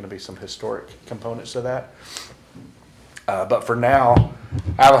because there's going to be some historic components to that. But for now,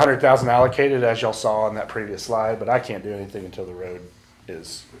 I have $100,000 allocated, as y'all saw on that previous slide, but I can't do anything until the road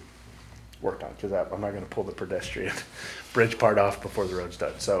is worked on because I'm not going to pull the pedestrian bridge part off before the road's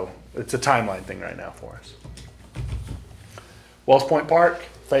done. So it's a timeline thing right now for us. Wells Point Park,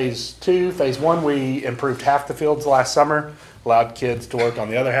 Phase 2. Phase 1, we improved half the fields last summer. Allowed kids to work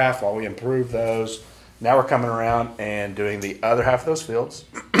on the other half while we improved those. Now we're coming around and doing the other half of those fields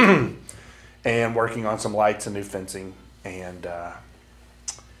and working on some lights and new fencing. And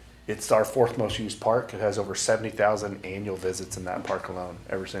it's our fourth most used park. It has over 70,000 annual visits in that park alone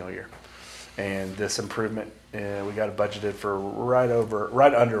every single year. And this improvement, we got it budgeted for right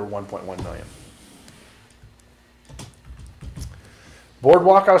under 1.1 million.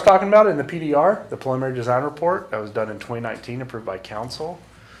 Boardwalk I was talking about in the PDR, the preliminary design report that was done in 2019, approved by council.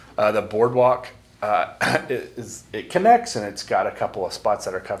 The boardwalk, it connects and it's got a couple of spots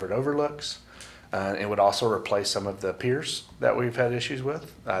that are covered overlooks. It would also replace some of the piers that we've had issues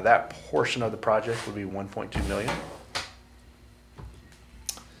with. That portion of the project would be 1.2 million.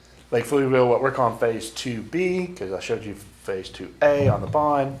 Lake Pflugerville, what we're calling phase 2B, because I showed you phase 2A on the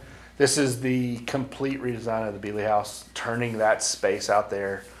bond. This is the complete redesign of the Beeley House, turning that space out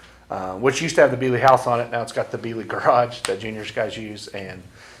there, which used to have the Beeley House on it. Now it's got the Beeley Garage that juniors guys use, and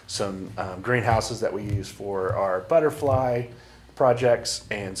some greenhouses that we use for our butterfly projects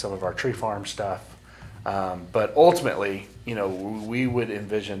and some of our tree farm stuff. But ultimately, you know, we would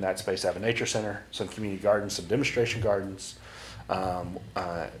envision that space to have a nature center, some community gardens, some demonstration gardens,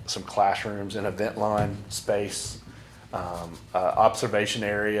 some classrooms, an event line space, observation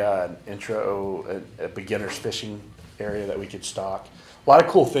area, an intro, a beginner's fishing area that we could stock. A lot of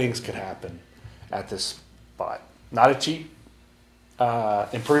cool things could happen at this spot. Not a cheap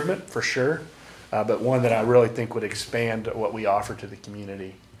improvement for sure, but one that I really think would expand what we offer to the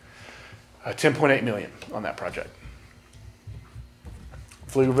community. 10.8 million on that project.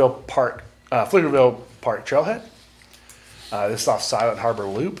 Pflugerville Park Trailhead. This is off Silent Harbor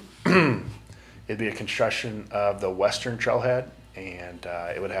Loop. It'd be a construction of the western trailhead, and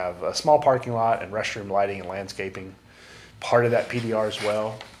it would have a small parking lot and restroom lighting and landscaping. Part of that PDR as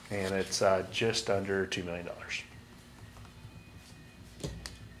well, and it's just under $2 million.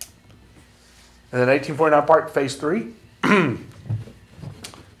 And then 1849 Park Phase 3.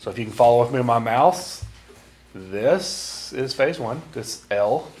 So if you can follow with me with my mouse, this is Phase 1, this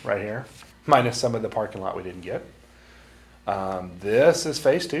L right here, minus some of the parking lot we didn't get. This is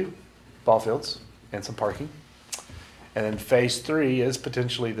Phase 2, ball fields and some parking. And then Phase 3 is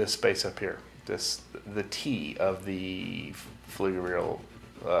potentially this space up here, the T of the Pflugerville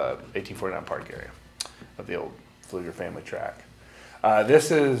 1849 Park area of the old Pfluger family track. This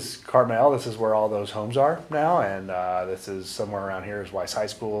is Carmel. This is where all those homes are now, and this is somewhere around here is Weiss High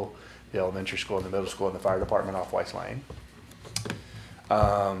School, the elementary school, and the middle school, and the fire department off Weiss Lane.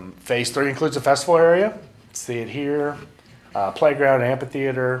 Phase 3 includes a festival area. See it here. Playground,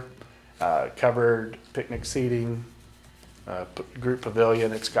 amphitheater, covered picnic seating, group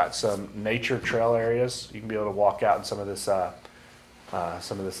pavilion. It's got some nature trail areas. You can be able to walk out in some of this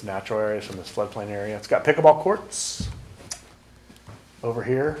natural area, some of this floodplain area. It's got pickleball courts over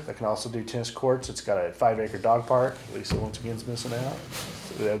here. That can also do tennis courts. It's got a 5-acre dog park. Lisa once again is missing out.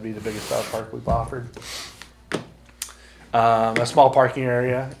 So that would be the biggest dog park we've offered. A small parking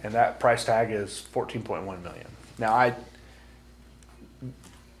area, and that price tag is $14.1 million. Now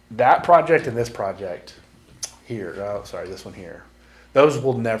that project and this project here, oh sorry, this one here, those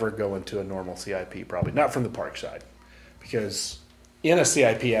will never go into a normal CIP, probably not from the park side, because in a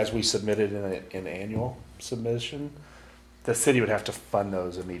CIP as we submitted in an annual submission, the city would have to fund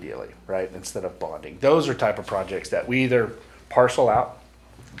those immediately, right, instead of bonding. Those are type of projects that we either parcel out,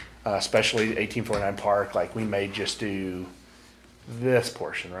 especially 1849 Park, like we may just do this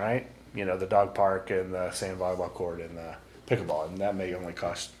portion, right? You know, the dog park and the sand volleyball court and the pickleball, and that may only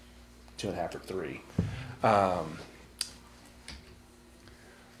cost $2.5 or $3.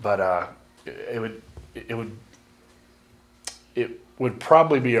 But it would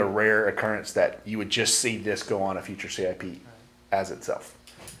probably be a rare occurrence that you would just see this go on a future CIP as itself.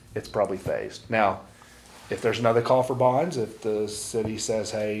 It's probably phased. Now, if there's another call for bonds, if the city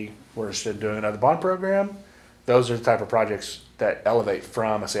says, hey, we're interested in doing another bond program, those are the type of projects that elevate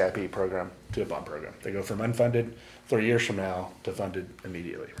from a CIP program to a bond program. They go from unfunded 3 years from now to funded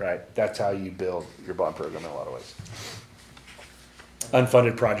immediately, right? That's how you build your bond program in a lot of ways.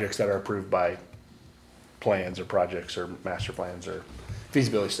 Unfunded projects that are approved by plans or projects or master plans or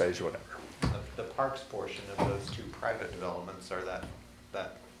feasibility studies or whatever. The parks portion of those two private developments are that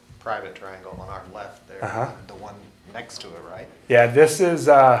private triangle on our left there, the one next to it, right? Yeah, this is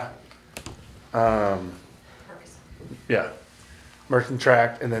yeah, Merton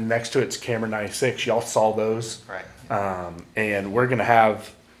Tract, and then next to it's Cameron 96. Y'all saw those, Right. And we're gonna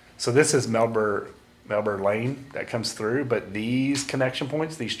have. So this is Melbourne Lane that comes through, but these connection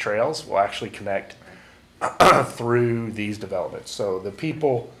points, these trails, will actually connect through these developments. So the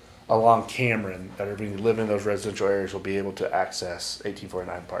people along Cameron that are going to live in those residential areas will be able to access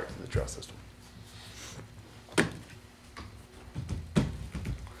 1849 Park through the trail system.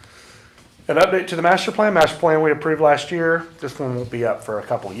 An update to the master plan. Master plan we approved last year. This one won't be up for a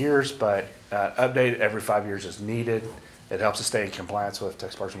couple years, but update every 5 years is needed. It helps us stay in compliance with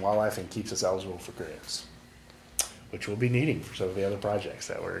Texas Parks and Wildlife and keeps us eligible for grants, which we'll be needing for some of the other projects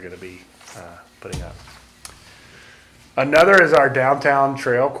that we're going to be putting up. Another is our downtown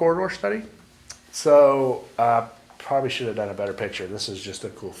trail corridor study. So probably should have done a better picture. This is just a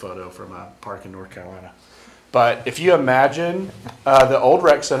cool photo from a park in North Carolina. But if you imagine the old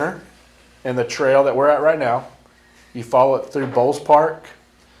rec center and the trail that we're at right now. You follow it through Bowles Park,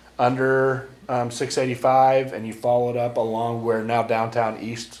 under 685, and you follow it up along where now downtown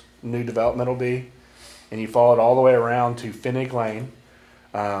east new development will be, and you follow it all the way around to Finnig Lane.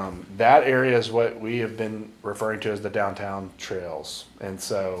 That area is what we have been referring to as the downtown trails. And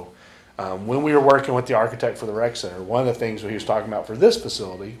so when we were working with the architect for the rec center, one of the things he was talking about for this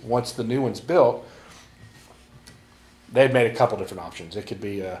facility, once the new one's built, they'd made a couple different options. It could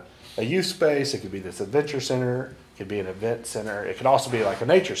be a youth space, it could be this adventure center, it could be an event center, it could also be like a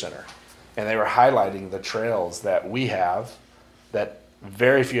nature center. And they were highlighting the trails that we have that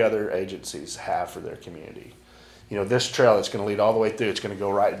very few other agencies have for their community. You know, this trail that's going to lead all the way through, it's going to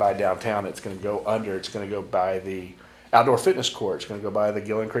go right by downtown, it's going to go under, it's going to go by the outdoor fitness court, it's going to go by the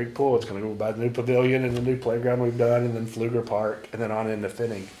Gillen Creek pool, it's going to go by the new pavilion and the new playground we've done, and then Pfluger Park, and then on into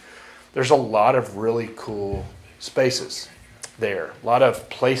Finnig. There's a lot of really cool spaces there, a lot of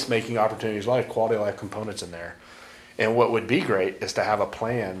place-making opportunities, a lot of quality of life components in there. And what would be great is to have a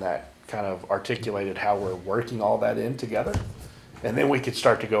plan that kind of articulated how we're working all that in together. And then we could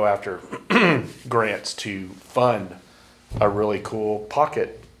start to go after grants to fund a really cool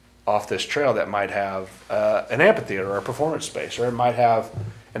pocket off this trail that might have an amphitheater or a performance space, or it might have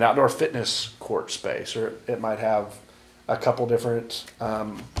an outdoor fitness court space, or it might have a couple different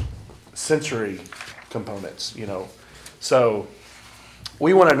sensory components, you know. So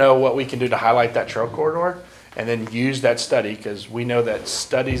we want to know what we can do to highlight that trail corridor, and then use that study, because we know that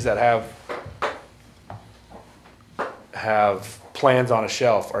studies that have plans on a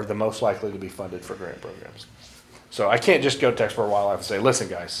shelf are the most likely to be funded for grant programs. So I can't just go to Export Wildlife and say, listen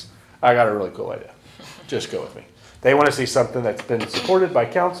guys, I got a really cool idea. Just go with me. They want to see something that's been supported by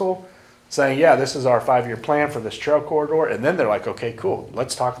council, saying, yeah, this is our 5-year plan for this trail corridor. And then they're like, okay, cool.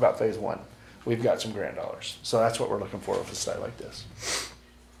 Let's talk about phase 1. We've got some grant dollars. So that's what we're looking for with a study like this.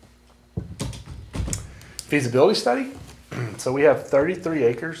 Feasibility study. So we have 33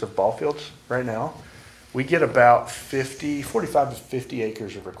 acres of ball fields right now. We get about 45 to 50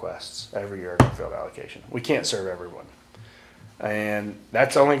 acres of requests every year in our field allocation. We can't serve everyone. And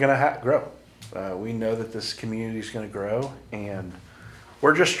that's only going to grow. We know that this community is going to grow, and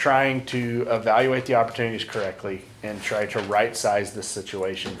we're just trying to evaluate the opportunities correctly and try to right size this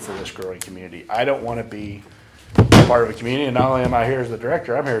situation for this growing community. I don't want to be part of a community, and not only am I here as the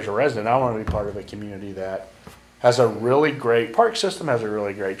director, I'm here as a resident. I want to be part of a community that has a really great park system, has a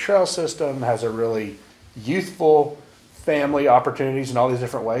really great trail system, has a really youthful family opportunities in all these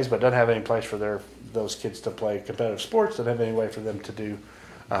different ways, but doesn't have any place for those kids to play competitive sports, doesn't have any way for them to do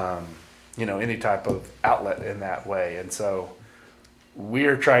you know, any type of outlet in that way. And so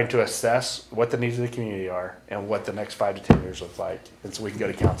we're trying to assess what the needs of the community are and what the next 5 to 10 years look like. And so we can go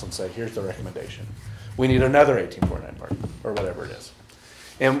to council and say, here's the recommendation. We need another 1849 park, or whatever it is.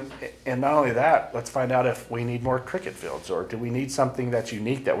 And not only that, let's find out if we need more cricket fields, or do we need something that's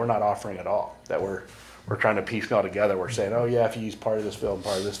unique that we're not offering at all, that we're trying to piecemeal together. We're saying, oh yeah, if you use part of this field and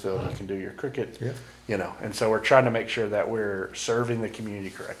part of this field, you can do your cricket, you know. And so we're trying to make sure that we're serving the community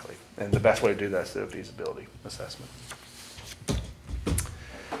correctly. And the best way to do that is through a feasibility assessment.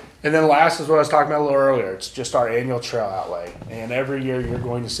 And then last is what I was talking about a little earlier. It's just our annual trail outlay. And every year you're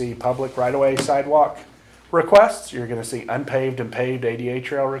going to see public right-of-way sidewalk requests. You're going to see unpaved and paved ADA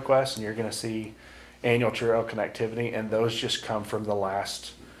trail requests, and you're going to see annual trail connectivity. And those just come from the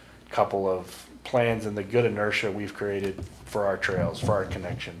last couple of plans and the good inertia we've created for our trails, for our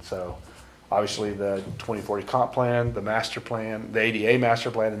connection. So obviously the 2040 comp plan, the master plan, the ADA master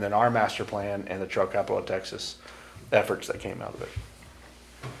plan, and then our master plan and the Trail Capital of Texas efforts that came out of it.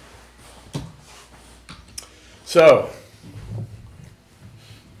 So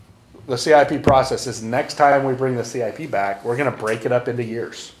the CIP process is, next time we bring the CIP back, we're going to break it up into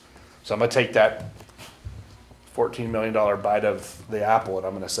years. So I'm going to take that $14 million bite of the apple, and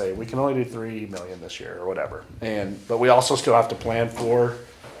I'm going to say we can only do $3 million this year or whatever. But we also still have to plan for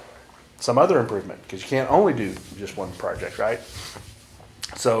some other improvement, because you can't only do just one project, right?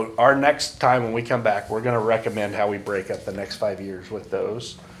 So our next time when we come back, we're going to recommend how we break up the next 5 years with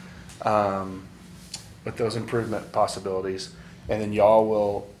those improvement possibilities, and then y'all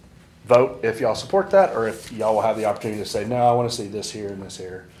will vote if y'all support that, or if y'all will have the opportunity to say, no, I want to see this here and this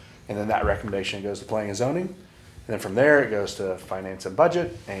here. And then that recommendation goes to planning and zoning. And then from there, it goes to finance and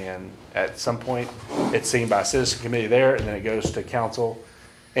budget. And at some point, it's seen by a citizen committee there, and then it goes to council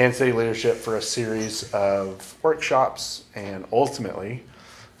and city leadership for a series of workshops, and ultimately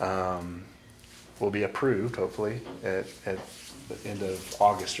will be approved, hopefully, at the end of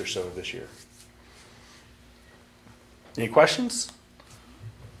August or so of this year. Any questions?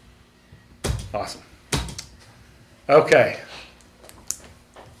 Awesome. Okay.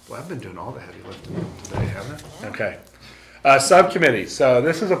 Well, I've been doing all the heavy lifting today, haven't I? Okay. Subcommittees. So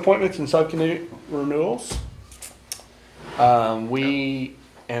this is appointments and subcommittee renewals. This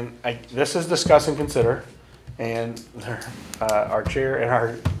is discuss and consider, and our chair and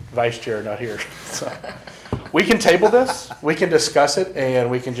our vice chair are not here. So we can table this, we can discuss it,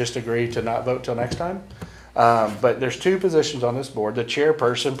 and we can just agree to not vote till next time. But there's two positions on this board. The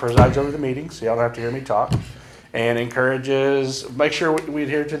chairperson presides over the meetings, so y'all don't have to hear me talk, and make sure we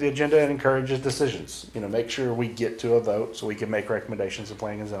adhere to the agenda and encourages decisions. Make sure we get to a vote so we can make recommendations to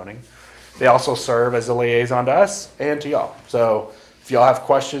planning and zoning. They also serve as a liaison to us and to y'all. So if y'all have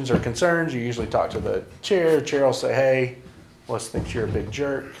questions or concerns, you usually talk to the chair. The chair will say, hey, Les thinks you're a big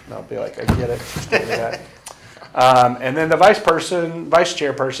jerk. And I'll be like, I get it. Just tell me that. And then the vice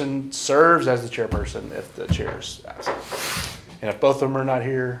chairperson serves as the chairperson if the chair is absent. And if both of them are not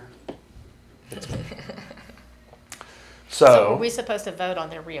here, it's me. So are we supposed to vote on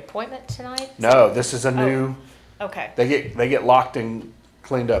their reappointment tonight? No, this is a new, Okay. they get locked and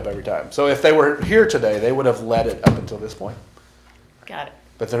cleaned up every time. So if they were here today, they would have led it up until this point. Got it.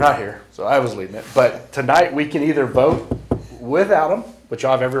 But they're not here, so I was leading it. But tonight we can either vote without them, which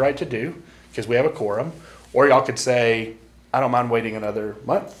y'all have every right to do, because we have a quorum, or y'all could say, I don't mind waiting another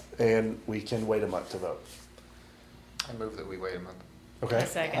month, and we can wait a month to vote. I move that we wait a month. Okay? I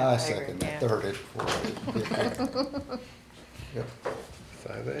second agree, that, third it. Yep.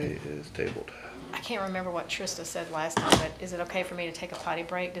 5A is tabled. I can't remember what Trista said last time, but is it okay for me to take a potty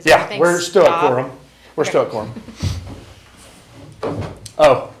break? Does Yeah, everything we're still at stop? quorum. We're still at quorum.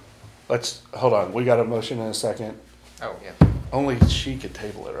 Oh, hold on. We got a motion in a second. Oh, yeah. Only she could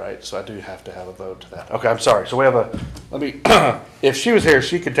table it, right? So I do have to have a vote to that. Okay, I'm sorry. So we have if she was here,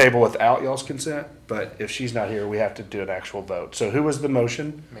 she could table without y'all's consent, but if she's not here, we have to do an actual vote. So who was the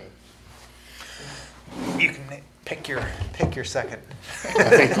motion? Me. You can pick your second.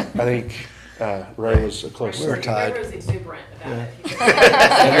 I think Ray was close. We were tied. Ray was exuberant about it.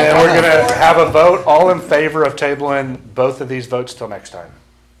 And then we're gonna have a vote, all in favor of tabling both of these votes till next time.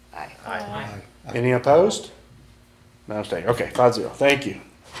 Aye. Aye. Any opposed? No, I'm staying. Okay, 5-0. Thank you.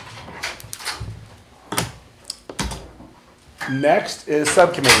 Next is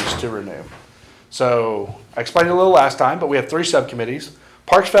subcommittees to renew. So I explained it a little last time, but we have 3 subcommittees.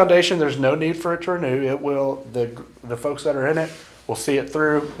 Parks Foundation, there's no need for it to renew. It will, the folks that are in it will see it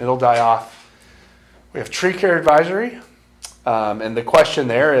through. It'll die off. We have Tree Care Advisory. And the question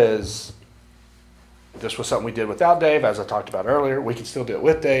there is, this was something we did without Dave, as I talked about earlier. We can still do it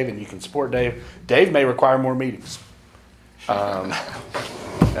with Dave, and you can support Dave. Dave may require more meetings. Dave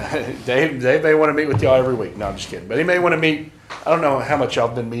may want to meet with y'all every week. No, I'm just kidding. But he may want to meet, I don't know how much y'all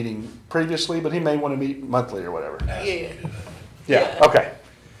have been meeting previously, but he may want to meet monthly or whatever. Yeah, okay.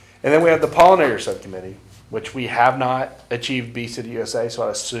 And then we have the Pollinator Subcommittee, which we have not achieved B City USA, so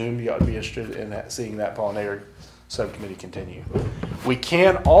I assume you ought to be interested in seeing that Pollinator Subcommittee continue. We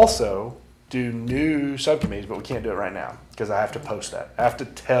can also do new subcommittees, but we can't do it right now because I have to post that. I have to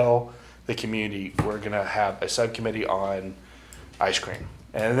tell the community we're going to have a subcommittee on ice cream,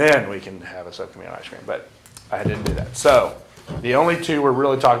 and then we can have a subcommittee on ice cream, but I didn't do that. So the only 2 we're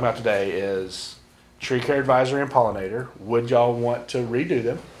really talking about today is Tree Care Advisory and Pollinator. Would y'all want to redo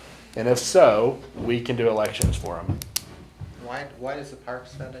them? And if so, we can do elections for them. Why does the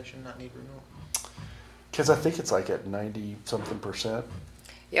Parks Foundation not need renewal? Because I think it's like at 90-something%.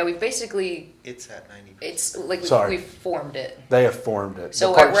 Yeah, we've basically, It's at 90%. it's like Sorry. we've formed it. They have formed it. So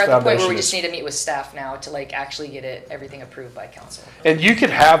The we're Parks at the point where Foundation we is- just need to meet with staff now to like actually get everything approved by council. And you could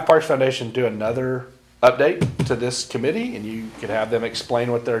have Parks Foundation do another update to this committee, and you could have them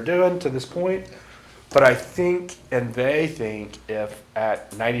explain what they're doing to this point. But I think, and they think, if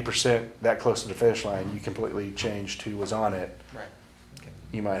at 90% that close to the finish line, you completely changed who was on it, Right. Okay.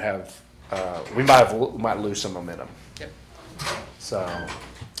 you might have, we might lose some momentum. Yep. So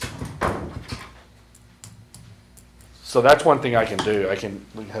that's one thing I can do.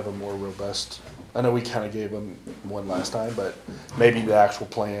 We have a more robust, I know we kind of gave them one last time, but maybe the actual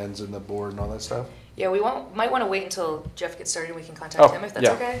plans and the board and all that stuff. Yeah, might want to wait until Jeff gets started and we can contact him if that's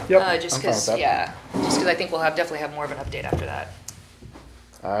yeah. okay. Yep, Just I'm fine with that. because I think we'll definitely have more of an update after that.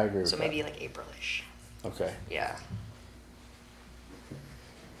 I agree with So that. maybe like April-ish. Okay. Yeah.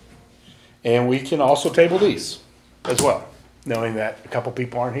 And we can also table these as well, knowing that a couple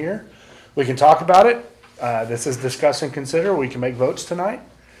people aren't here. We can talk about it. This is discuss and consider. We can make votes tonight.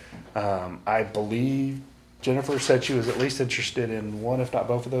 I believe Jennifer said she was at least interested in one, if not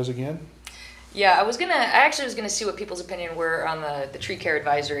both of those again. Yeah, I actually was gonna see what people's opinion were on the tree care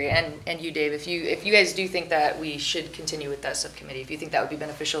advisory, and you, Dave, if you guys do think that we should continue with that subcommittee, if you think that would be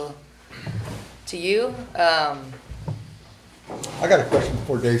beneficial to you, I got a question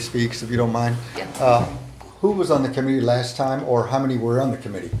before Dave speaks, if you don't mind. Yeah. Who was on the committee last time, or how many were on the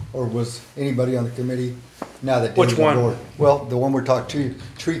committee? Or was anybody on the committee now that Which Dave's on one? board? Well, the one we're talking to,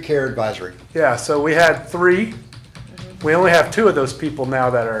 Tree Care Advisory. Yeah, so we had 3. We only have 2 of those people now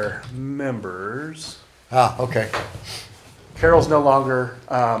that are members. Ah, okay. Carol's no longer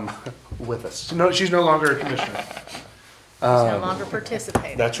with us. No, she's no longer a commissioner. He's no longer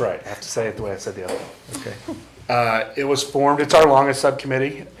participating. That's right. I have to say it the way I said the other one. Okay. It was formed, it's our longest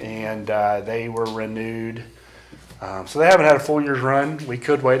subcommittee, and they were renewed. So they haven't had a full year's run. We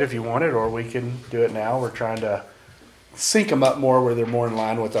could wait if you wanted, or we can do it now. We're trying to sync them up more where they're more in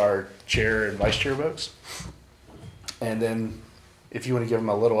line with our chair and vice chair votes. And then if you want to give them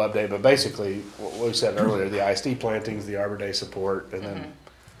a little update, but basically what we said earlier, the ISD plantings, the Arbor Day support, and then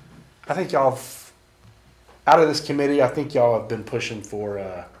I think y'all, out of this committee, I think y'all have been pushing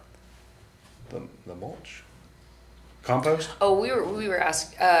for the mulch. Compost? Oh, we were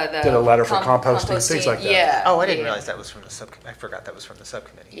asked, Did a letter for composting, things like that. Yeah. Oh, I didn't yeah. realize that was from the subcommittee. I forgot that was from the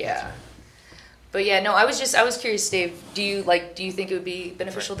subcommittee. Yeah. But yeah, no, I was curious, Dave, do you think it would be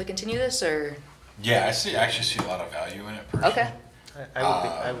beneficial to continue this, or? Yeah, I actually see a lot of value in it personally. Okay.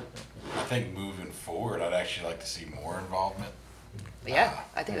 I would I think moving forward, I'd actually like to see more involvement. Yeah,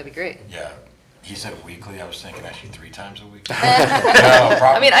 I think that'd be great. Yeah, he said weekly, I was thinking actually 3 times a week. No, I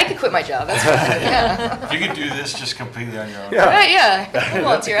probably. mean, I could quit my job, that's fine, yeah. If you could do this just completely on your own. Yeah. Right, yeah, we'll That's a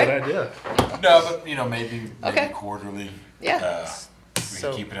volunteer, good right? idea. No, but you know, maybe Okay. quarterly. Yeah. We So-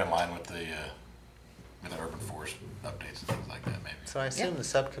 can keep it in line with the urban forest updates and things like that, maybe. So I assume the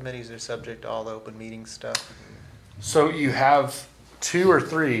subcommittees are subject to all the open meeting stuff? So you have 2 or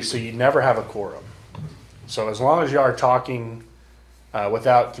 3, so you never have a quorum. So as long as you are talking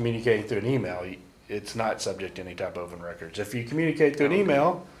without communicating through an email, it's not subject to any type of open records. If you communicate through an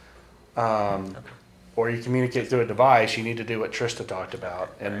email, or you communicate through a device, you need to do what Trista talked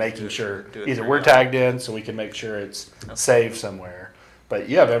about and making sure do it either through we're that. tagged in so we can make sure it's saved somewhere. But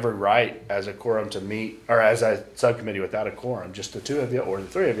you have every right as a quorum to meet, or as a subcommittee without a quorum, just the 2 of you or the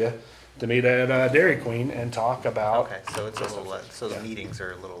 3 of you, to meet at Dairy Queen and talk about. Okay, so it's a little less, so the meetings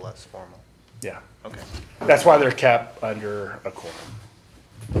are a little less formal. Yeah, Okay. that's why they're kept under a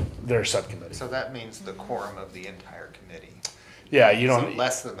quorum. They're a subcommittee. So that means the quorum of the entire committee. Yeah, you So don't.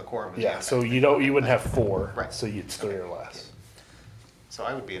 less than the quorum of the Yeah, entire so committee. you wouldn't have 4, Right. so it's 3 or less. So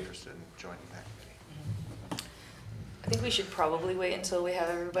I would be interested in joining that committee. I think we should probably wait until we have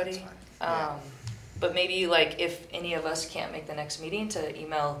everybody. That's fine. Yeah. But maybe like if any of us can't make the next meeting, to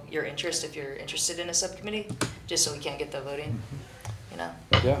email your interest if you're interested in a subcommittee, just so we can't get the voting, you know?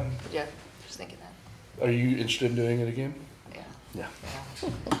 Yeah. Yeah, just thinking that, Are you interested in doing it again? yeah. Yeah.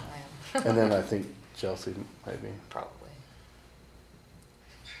 Yeah, I am, And then I think Chelsea maybe. probably.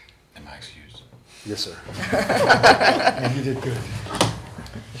 Am I excused? Yes, sir. And you did good.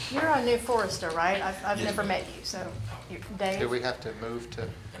 You're a new forester, right? I've Yes, never ma'am. met you, so you're Dave. Do we have to move to?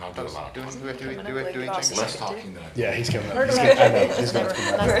 And I'll do a lot of Do talking. we have to Coming up do like anything? Boston. Less talking than I Yeah, he's coming up. Heard He's about gonna- I know, you. he's gonna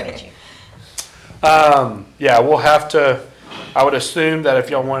come up. Nice to meet you. Yeah, we'll have to, I would assume that if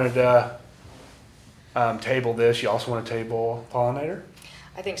y'all wanted to table this, you also want to table pollinator?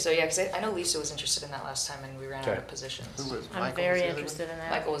 I think so, yeah, because I know Lisa was interested in that last time and we ran out Okay. of positions. Who was I'm Michael? very was the other one? interested in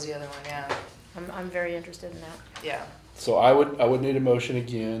that. Michael was the other one, yeah, I'm very interested in that. yeah. So I would need a motion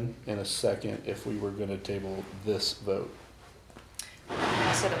again in a second if we were gonna table this vote.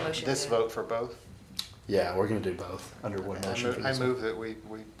 I said a motion. This to- vote for both? Yeah, we're gonna do both under one motion for I this one. move that we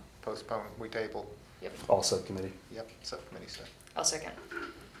postpone, we table, Yep, All subcommittee. yep, subcommittee stuff. I'll second.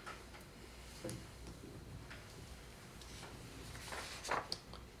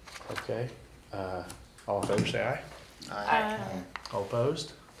 Okay, all in favor say aye. Aye. All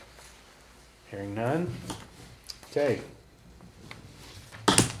opposed? Hearing none? Okay.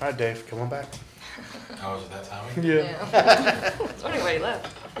 All right, Dave, come on back. Oh, is it that time? Yeah. I was wondering why he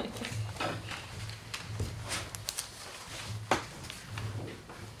left.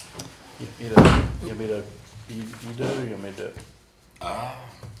 You want me to, you do, or you want me to, Uh,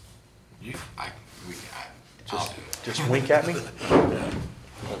 I'll just, do it. just wink at me? Like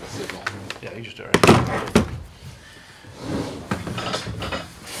a signal. Yeah, you just do it.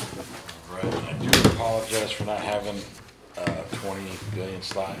 Right, I do apologize for not having 20 billion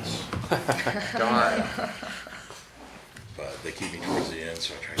slides, Darn. but they keep me towards the end,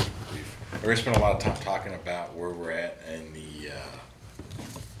 so I try to keep it brief. We're gonna spend a lot of time talking about where we're at in the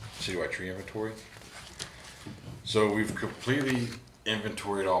citywide tree inventory. So we've completely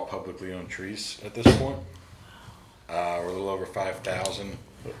inventoried all publicly owned trees at this point. We're a little over 5,000.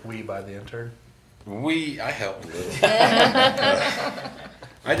 We by the intern? I helped a little.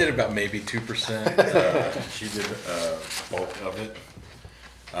 I did about maybe 2%. She did bulk of it.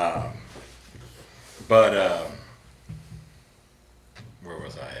 Where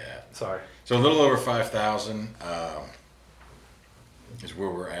was I at? Sorry. So a little over 5,000 is where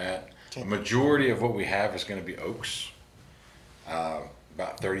we're at. The majority of what we have is going to be oaks,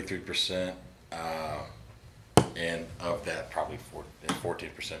 about 33%, and of that, probably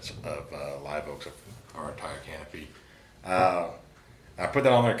 14% of live oaks of our entire canopy. I put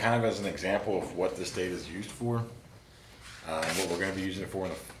that on there kind of as an example of what this data is used for, and what we're going to be using it for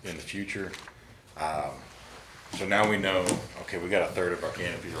in the future. So now we know, okay, we got a third of our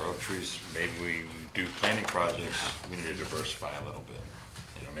canopy are oak trees. Maybe we do planting projects, we need to diversify a little bit.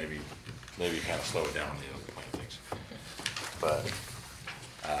 You know, maybe kind of slow it down on the oak plantings. But,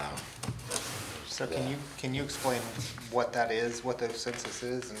 So can you explain what that is, what the census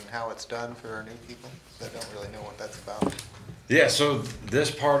is, and how it's done for our new people that don't really know what that's about? yeah, so this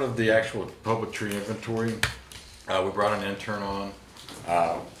part of the actual public tree inventory, we brought an intern on.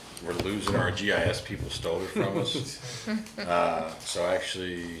 We're losing our GIS people, stole it from us. So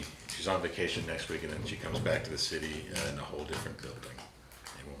actually, she's on vacation next week, and then she comes back to the city in a whole different building.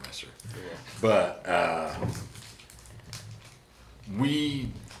 They won't miss her. But we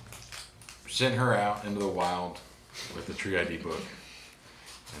sent her out into the wild with the tree ID book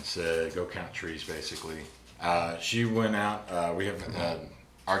and said, go count trees, basically. She went out. We have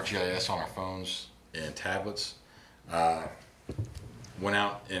ArcGIS on our phones and tablets. Went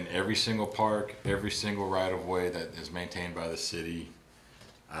out in every single park, every single right-of-way that is maintained by the city.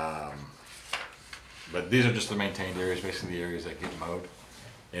 But these are just the maintained areas, basically the areas that get mowed.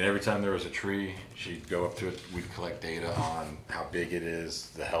 And every time there was a tree, she'd go up to it, we'd collect data on how big it is,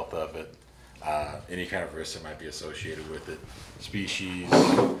 the health of it, any kind of risk that might be associated with it, species,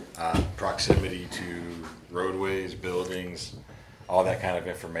 proximity to roadways, buildings, all that kind of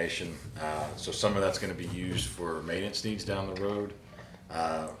information. So some of that's going to be used for maintenance needs down the road.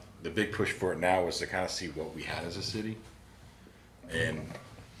 The big push for it now was to kind of see what we had as a city, and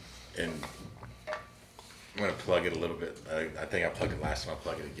I'm going to plug it a little bit. I think I plugged it last time. I'll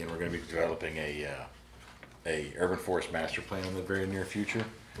plug it again. We're going to be developing a urban forest master plan in the very near future,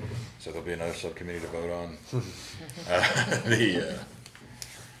 so there'll be another subcommittee to vote on.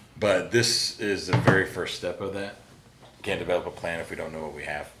 But this is the very first step of that. Can't develop a plan if we don't know what we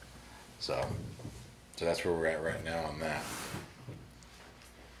have. So that's where we're at right now on that.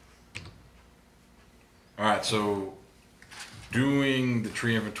 All right, so doing the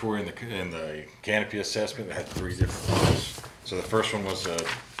tree inventory and the canopy assessment, I had 3 different parts. So the first one was a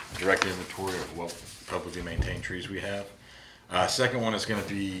direct inventory of what publicly maintained trees we have. Second one is going to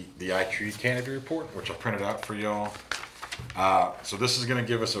be the iTree canopy report, which I printed out for y'all. So this is going to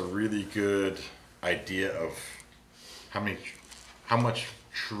give us a really good idea of how much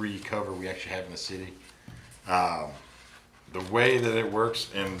tree cover we actually have in the city. The way that it works,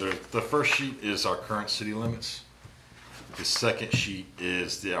 and the first sheet is our current city limits. The second sheet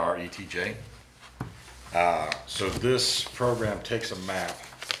is our ETJ. So this program takes a map.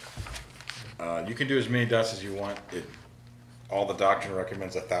 You can do as many dots as you want. All the doctrine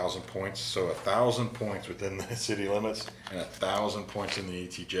recommends 1,000 points. So 1,000 points within the city limits and 1,000 points in the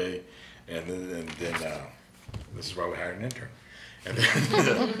ETJ. And then this is why we hired an intern. And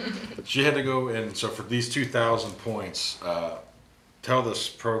then she had to go, and so for these 2,000 points, tell this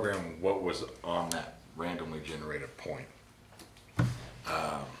program what was on that randomly generated point.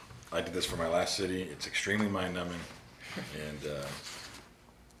 I did this for my last city. It's extremely mind-numbing, and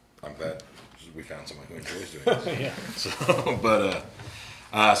I'm glad we found someone who enjoys doing this.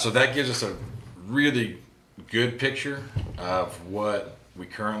 Yeah. So that gives us a really good picture of what we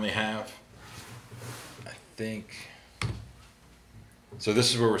currently have. I think. So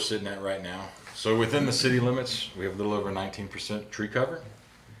this is where we're sitting at right now. So within the city limits, we have a little over 19% tree cover.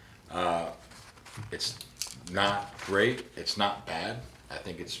 It's not great. It's not bad. I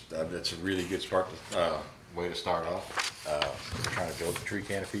think it's a really good way to start off. We're trying to build the tree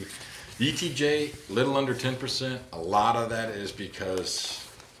canopy. The ETJ, little under 10%. A lot of that is because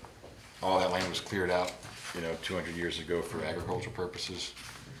all that land was cleared out, 200 years ago for agricultural purposes.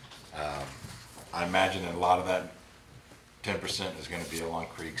 I imagine that a lot of that 10% is going to be along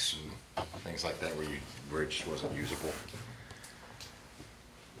creeks and things like that where it just wasn't usable.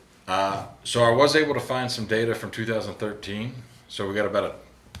 So I was able to find some data from 2013. So we got about a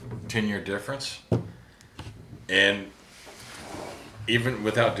 10-year difference. And even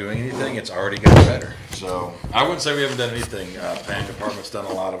without doing anything, it's already gotten better. So I wouldn't say we haven't done anything. Planning department's done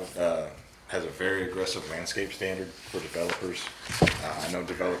a lot of, has a very aggressive landscape standard for developers. I know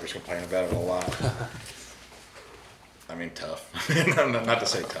developers complain about it a lot. I mean, tough. Not to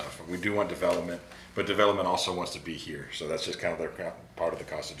say tough. We do want development, but development also wants to be here. So that's just kind of their part of the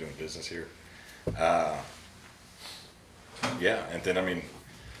cost of doing business here. Yeah, and then I mean,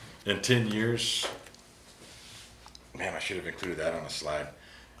 in 10 years, man, I should have included that on the slide.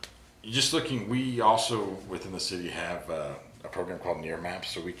 Just looking, we also within the city have a program called Near Maps,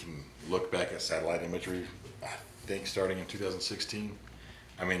 so we can look back at satellite imagery. I think starting in 2016.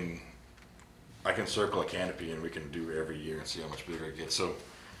 I mean, I can circle a canopy and we can do every year and see how much bigger it gets. So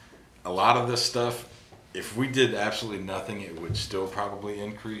a lot of this stuff, if we did absolutely nothing, it would still probably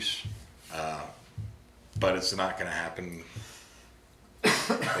increase. But it's not going to happen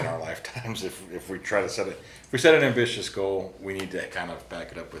in our lifetimes. If we try to if we set an ambitious goal, we need to kind of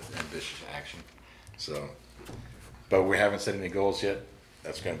back it up with ambitious action. So, but we haven't set any goals yet.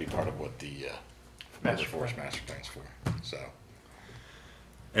 That's going to be part of what the Forest Master Plan's for. So,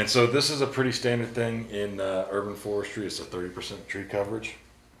 and so this is a pretty standard thing in urban forestry. It's a 30% tree coverage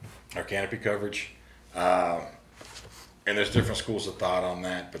or canopy coverage. And there's different schools of thought on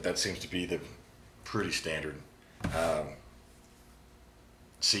that, but that seems to be the pretty standard.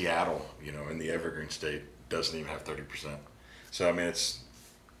 Seattle, in the evergreen state, doesn't even have 30%. So I mean,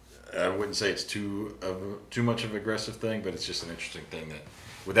 I wouldn't say it's too much of an aggressive thing, but it's just an interesting thing that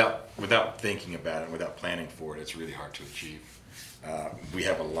without thinking about it, without planning for it, it's really hard to achieve. We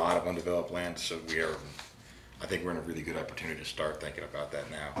have a lot of undeveloped land, so I think we're in a really good opportunity to start thinking about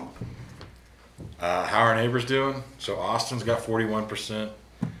that now. How are our neighbors doing? So Austin's got 41%.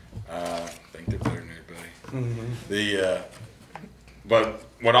 I think they're better than everybody. Mm-hmm. But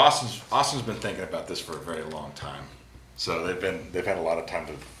what Austin's been thinking about this for a very long time. So they've had a lot of time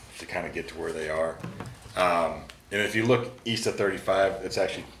to kind of get to where they are. And if you look east of 35, it's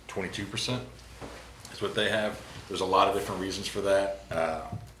actually 22%. That's what they have. There's a lot of different reasons for that.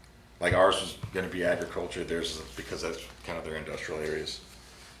 Like ours is going to be agriculture. Theirs is because that's kind of their industrial areas.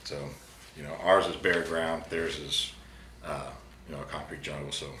 So, ours is bare ground. Theirs is, a concrete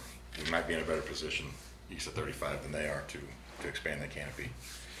jungle. So we might be in a better position east of 35 than they are to expand the canopy.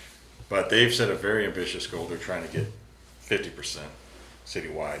 But they've set a very ambitious goal. They're trying to get 50%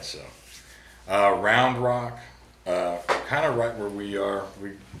 citywide. So Round Rock, kind of right where we are.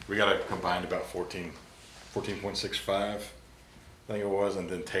 We got a combined about 14.65, I think it was, and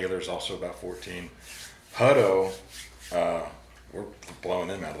then Taylor's also about 14. Hutto, we're blowing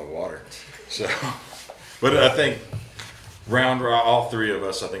them out of the water. So, but I think Round Rock, all three of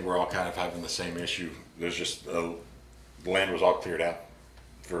us, I think we're all kind of having the same issue. There's just the land was all cleared out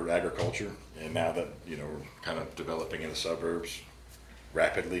for agriculture, and now that we're kind of developing in the suburbs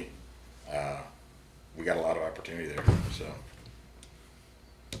rapidly, we got a lot of opportunity there.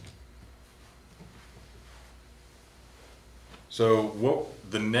 So what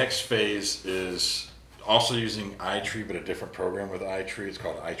the next phase is also using iTree, but a different program with iTree. It's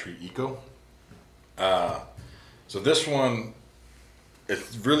called iTree Eco. So this one,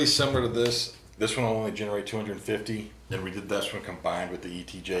 it's really similar to this. This one will only generate 250, and we did this one combined with the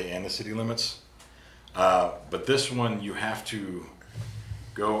ETJ and the city limits. But this one, you have to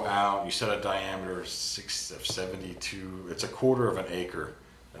go out, you set a diameter of 72, it's a quarter of an acre,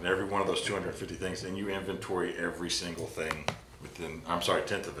 and every one of those 250 things, and you inventory every single thing within,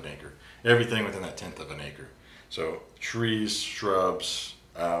 tenth of an acre. Everything within that tenth of an acre. So trees, shrubs,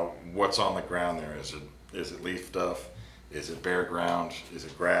 what's on the ground there. Is it leaf stuff? Is it bare ground? Is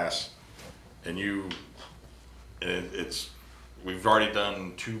it grass? And we've already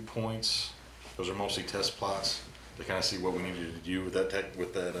done 2 points. Those are mostly test plots to kind of see what we needed to do with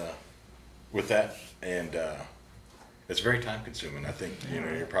that. And it's very time consuming. I think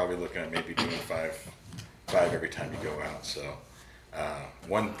you're probably looking at maybe doing five every time you go out. So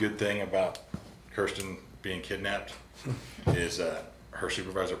one good thing about Kirsten being kidnapped is her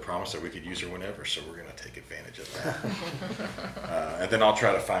supervisor promised that we could use her whenever, so we're going to take advantage of that. And then I'll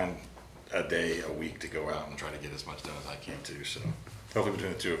try to find a day a week to go out and try to get as much done as I can too. So hopefully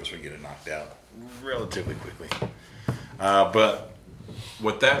between the two of us we can get it knocked out relatively quickly. But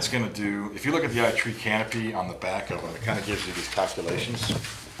what that's going to do, if you look at the iTree canopy on the back of them, it kind of gives you these calculations.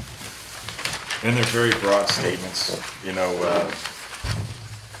 And they're very broad statements.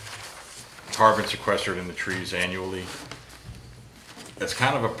 Carbon sequestered in the trees annually. It's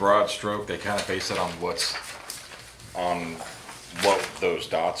kind of a broad stroke. They kind of base it on what those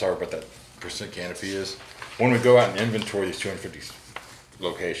dots are, but that percent canopy is. When we go out and inventory these 250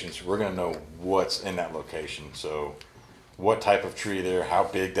 locations, we're going to know what's in that location. So what type of tree there, how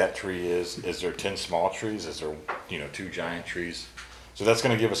big that tree is there 10 small trees, is there 2 giant trees? So that's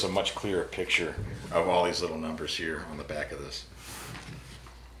going to give us a much clearer picture of all these little numbers here on the back of this.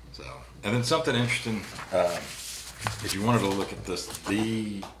 So, and then something interesting, if you wanted to look at this,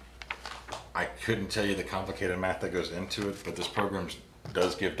 I couldn't tell you the complicated math that goes into it, but this program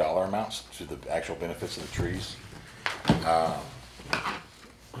does give dollar amounts to the actual benefits of the trees.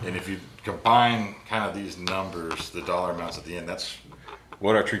 And if you combine kind of these numbers, the dollar amounts at the end, that's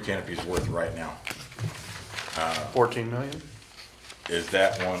what our tree canopy is worth right now. 14 million? Is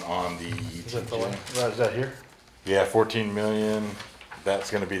that one on the Is that the ETJ? one? Is that here? Yeah, 14 million.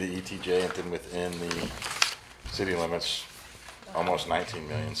 That's going to be the ETJ, and then within the city limits, almost 19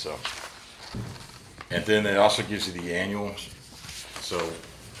 million. So, and then it also gives you the annual. So,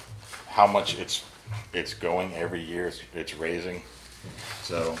 how much it's going every year. It's raising.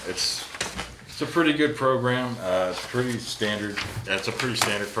 So it's a pretty good program. It's pretty standard. It's a pretty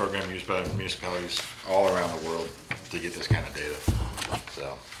standard program used by municipalities all around the world to get this kind of data.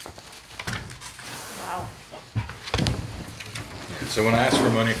 So. Wow. So when I ask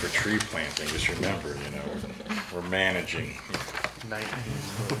for money for tree planting, just remember, we're managing.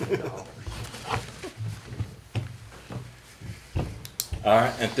 $19 million. All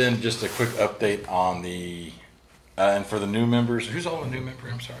right, and then just a quick update on the, and for the new members, who's all the new member?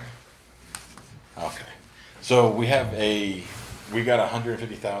 I'm sorry. Okay, so we got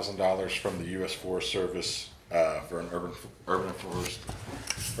 $150,000 from the U.S. Forest Service for an urban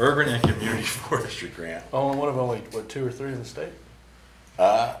and community forestry grant. Oh, one of only, what, 2 or 3 in the state?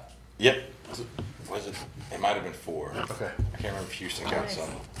 Yep. Was it? It might have been 4. Okay. I can't remember if Houston got Nice. some.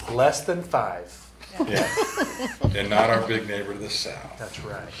 Less than 5. Yeah. And not our big neighbor to the south. That's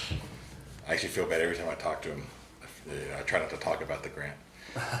right. I actually feel bad every time I talk to him. I try not to talk about the grant.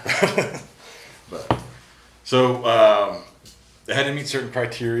 But so it had to meet certain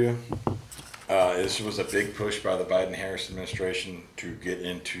criteria. This was a big push by the Biden-Harris administration to get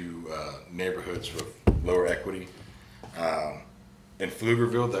into neighborhoods with lower equity. In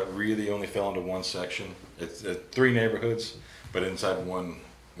Pflugerville, that really only fell into one section. It's 3 neighborhoods, but inside one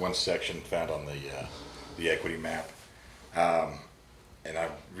section found on the equity map. And I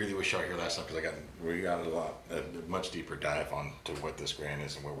really wish y'all were here last time because we got a much deeper dive on to what this grant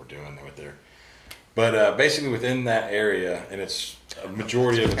is and what we're doing with there. But basically within that area, and it's a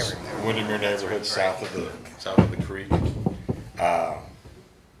majority of it's Windermere neighborhood south of the creek.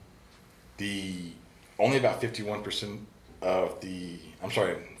 Only about 51% of the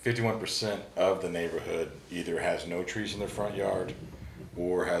 51% of the neighborhood either has no trees in their front yard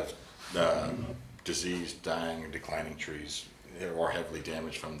or have diseased, dying, or declining trees, or heavily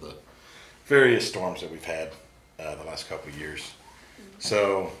damaged from the various storms that we've had the last couple of years.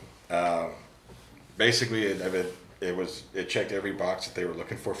 So basically, it checked every box that they were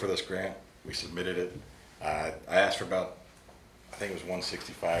looking for this grant. We submitted it. I asked for about, I think it was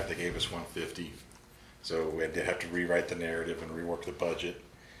 165. They gave us 150. So we did have to rewrite the narrative and rework the budget.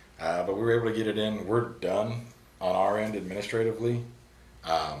 But we were able to get it in. We're done on our end administratively.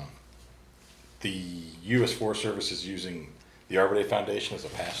 The U.S. Forest Service is using the Arbor Day Foundation as a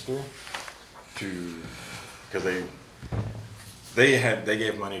pass-through because they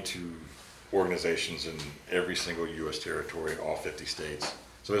gave money to organizations in every single U.S. territory, all 50 states.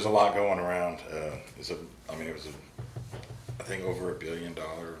 So there's a lot going around. It was I think over $1 billion,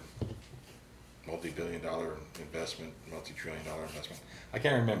 multi-billion-dollar investment, multi-trillion-dollar investment. I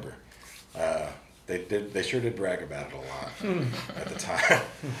can't remember. They sure did brag about it a lot at the time.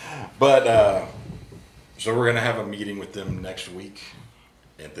 But so we're gonna have a meeting with them next week,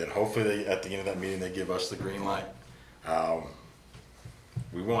 and then hopefully at the end of that meeting they give us the green light.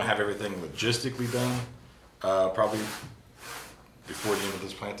 We won't have everything logistically done probably before the end of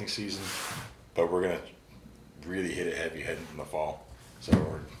this planting season, but we're gonna really hit it heavy heading in the fall. So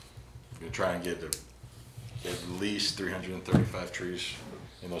we're gonna try and get at least 335 trees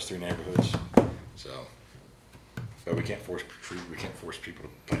in those 3 neighborhoods. So, but we can't force people to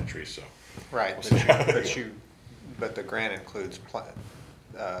plant trees. So Right, but the grant includes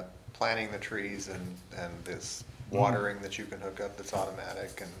planting the trees and this watering that you can hook up that's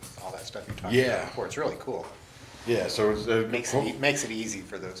automatic and all that stuff you talked about before. It's really cool. Yeah, so it's, Makes it easy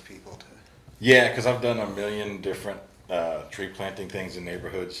for those people to. yeah, because I've done a million different tree planting things in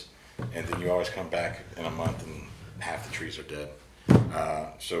neighborhoods, and then you always come back in a month and half the trees are dead.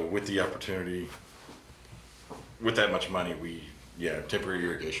 So with the opportunity, with that much money, temporary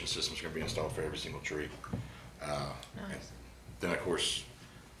irrigation systems are going to be installed for every single tree. Nice. Then of course,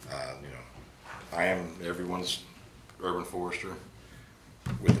 I am everyone's urban forester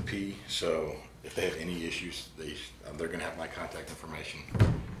with a P. So if they have any issues, they're going to have my contact information.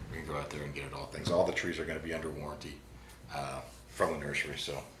 We can go out there and get it all things. All the trees are going to be under warranty from the nursery.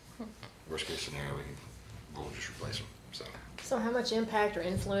 So worst case scenario, we'll just replace them. So So how much impact or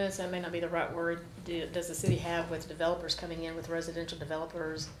influence, that may not be the right word, does the city have with developers coming in, with residential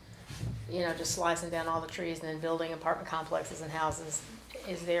developers, you know, just slicing down all the trees and then building apartment complexes and houses?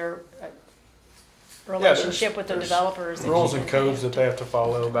 Is there a relationship with the there's developers? that rules you and can- codes that they have to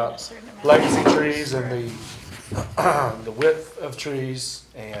follow about Certain amount. legacy trees and the width of trees,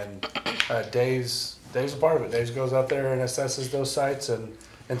 and Dave's a part of it. Dave goes out there and assesses those sites and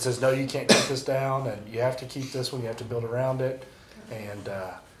says, no, you can't cut this down, and you have to keep this one, you have to build around it. And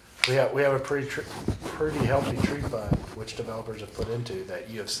we have a pretty healthy tree fund, which developers have put into, that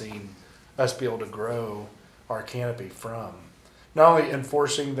you have seen us be able to grow our canopy from. Not only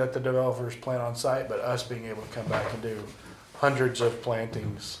enforcing that the developers plant on site, but us being able to come back and do hundreds of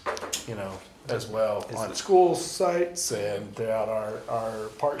plantings, you know, as well on school sites and throughout our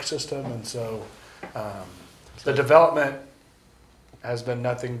park system. And so the development has been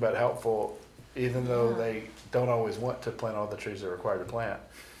nothing but helpful, even though they don't always want to plant all the trees they're required to plant,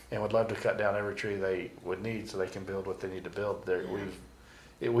 and would love to cut down every tree they would need so they can build what they need to build.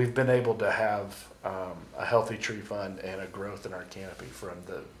 We've been able to have a healthy tree fund and a growth in our canopy from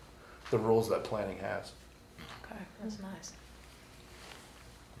the rules that planning has. Okay, that's nice.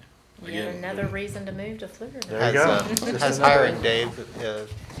 Again, Yet another reason to move to Pflugerville. There you go. Just Has another- hiring Dave,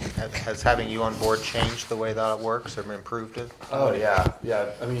 has having you on board changed the way that it works or improved it? Oh, yeah.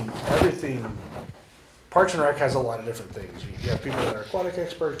 I mean, everything, Parks and Rec has a lot of different things. You have people that are aquatic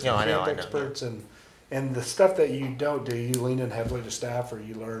experts, No, I know, camp I know. experts, and the stuff that you don't do, you lean in heavily to staff, or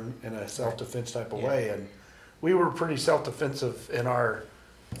you learn in a self-defense type of Yeah. way. And we were pretty self-defensive in our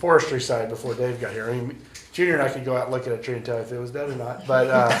forestry side before Dave got here. I mean, Junior and I could go out and look at a tree and tell if it was dead or not, but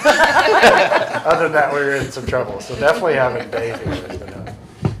other than that, we were in some trouble. So definitely having Dave here has been helpful.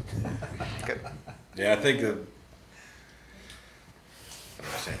 Good. yeah, I think that. I don't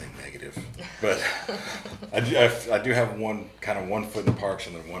want to say anything negative, but I do have one foot in the parks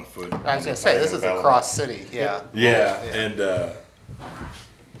and then 1 foot. I was gonna say, this is across city, yeah. Yeah, and a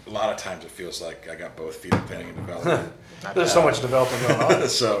lot of times it feels like I got both feet in planning and development. There's so much development going on.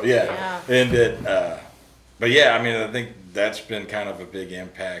 So Yeah. and but yeah, I mean, I think that's been kind of a big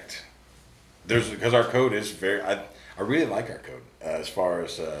impact. Because our code is I really like our code as far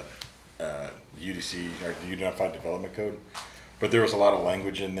as UDC, or the Unified Development Code. But there was a lot of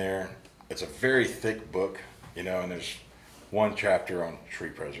language in there. It's a very thick book, you know, and there's one chapter on tree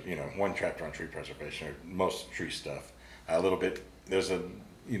preservation, or most tree stuff. A little bit. There's a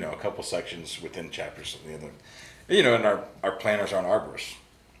couple sections within chapters. And our planners aren't arborists.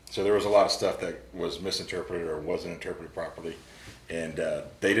 So there was a lot of stuff that was misinterpreted or wasn't interpreted properly, and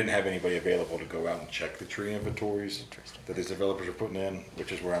they didn't have anybody available to go out and check the tree inventories that these developers are putting in,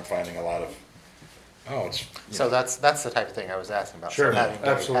 which is where I'm finding a lot of, So that's the type of thing I was asking about. Sure, So having Dave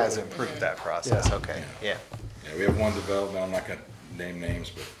absolutely. has improved that process, Yeah. okay, yeah. Yeah, we have one development, I'm not gonna name names,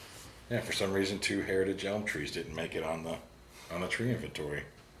 but yeah, for some reason 2 heritage elm trees didn't make it on the tree inventory.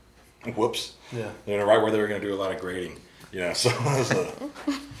 Whoops. Yeah. Right where they were gonna do a lot of grading, so it was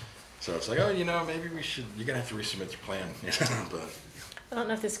so it's like, maybe you're gonna have to resubmit your plan, but. I don't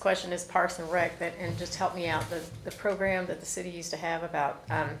know if this question is Parks and Rec, and just help me out, the program that the city used to have about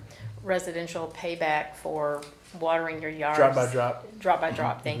residential payback for watering your yards. Drop by drop. Drop by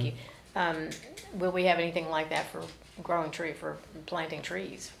drop, thank you. Will we have anything like that for for planting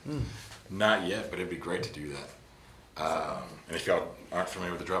trees? Not yet, but it'd be great to do that. And if y'all aren't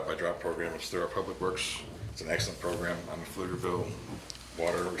familiar with the Drop by Drop program, it's through our Public Works. It's an excellent program. I'm a Pflugerville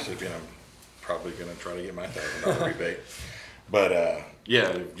water recipient. I'm probably going to try to get my $1,000 rebate. But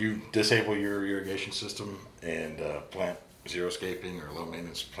if you disable your irrigation system and plant xeriscaping or low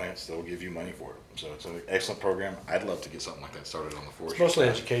maintenance plants, they'll give you money for it. So it's an excellent program. I'd love to get something like that started on the forest. It's mostly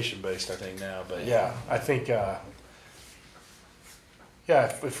education based, I think, now, but yeah, I think,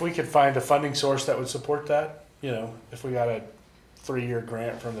 if we could find a funding source that would support that, if we got a 3-year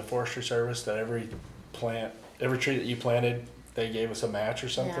grant from the Forestry Service that every tree that you planted, they gave us a match or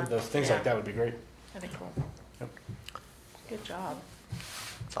something, Yeah. those things Yeah. like that would be great. That'd be cool. Yep. Good job.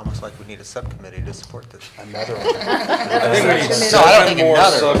 It's almost like we need a subcommittee to support this. Another one. I think we need No, I don't think 7 more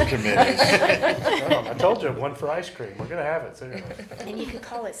another. subcommittees. I told you, one for ice cream. We're gonna have it soon. And you could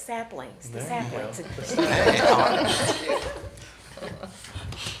call it saplings, the There you saplings.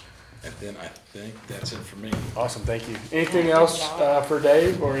 And then I think that's it for me. Awesome, thank you. Anything else for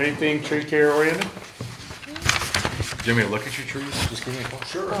Dave, or anything tree care oriented? Do you want me to look at your trees? Just give me a call.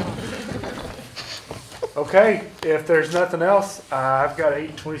 Sure. Okay, if there's nothing else, I've got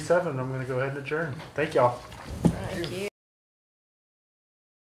 8:27. I'm gonna go ahead and adjourn. Thank y'all. Thank you.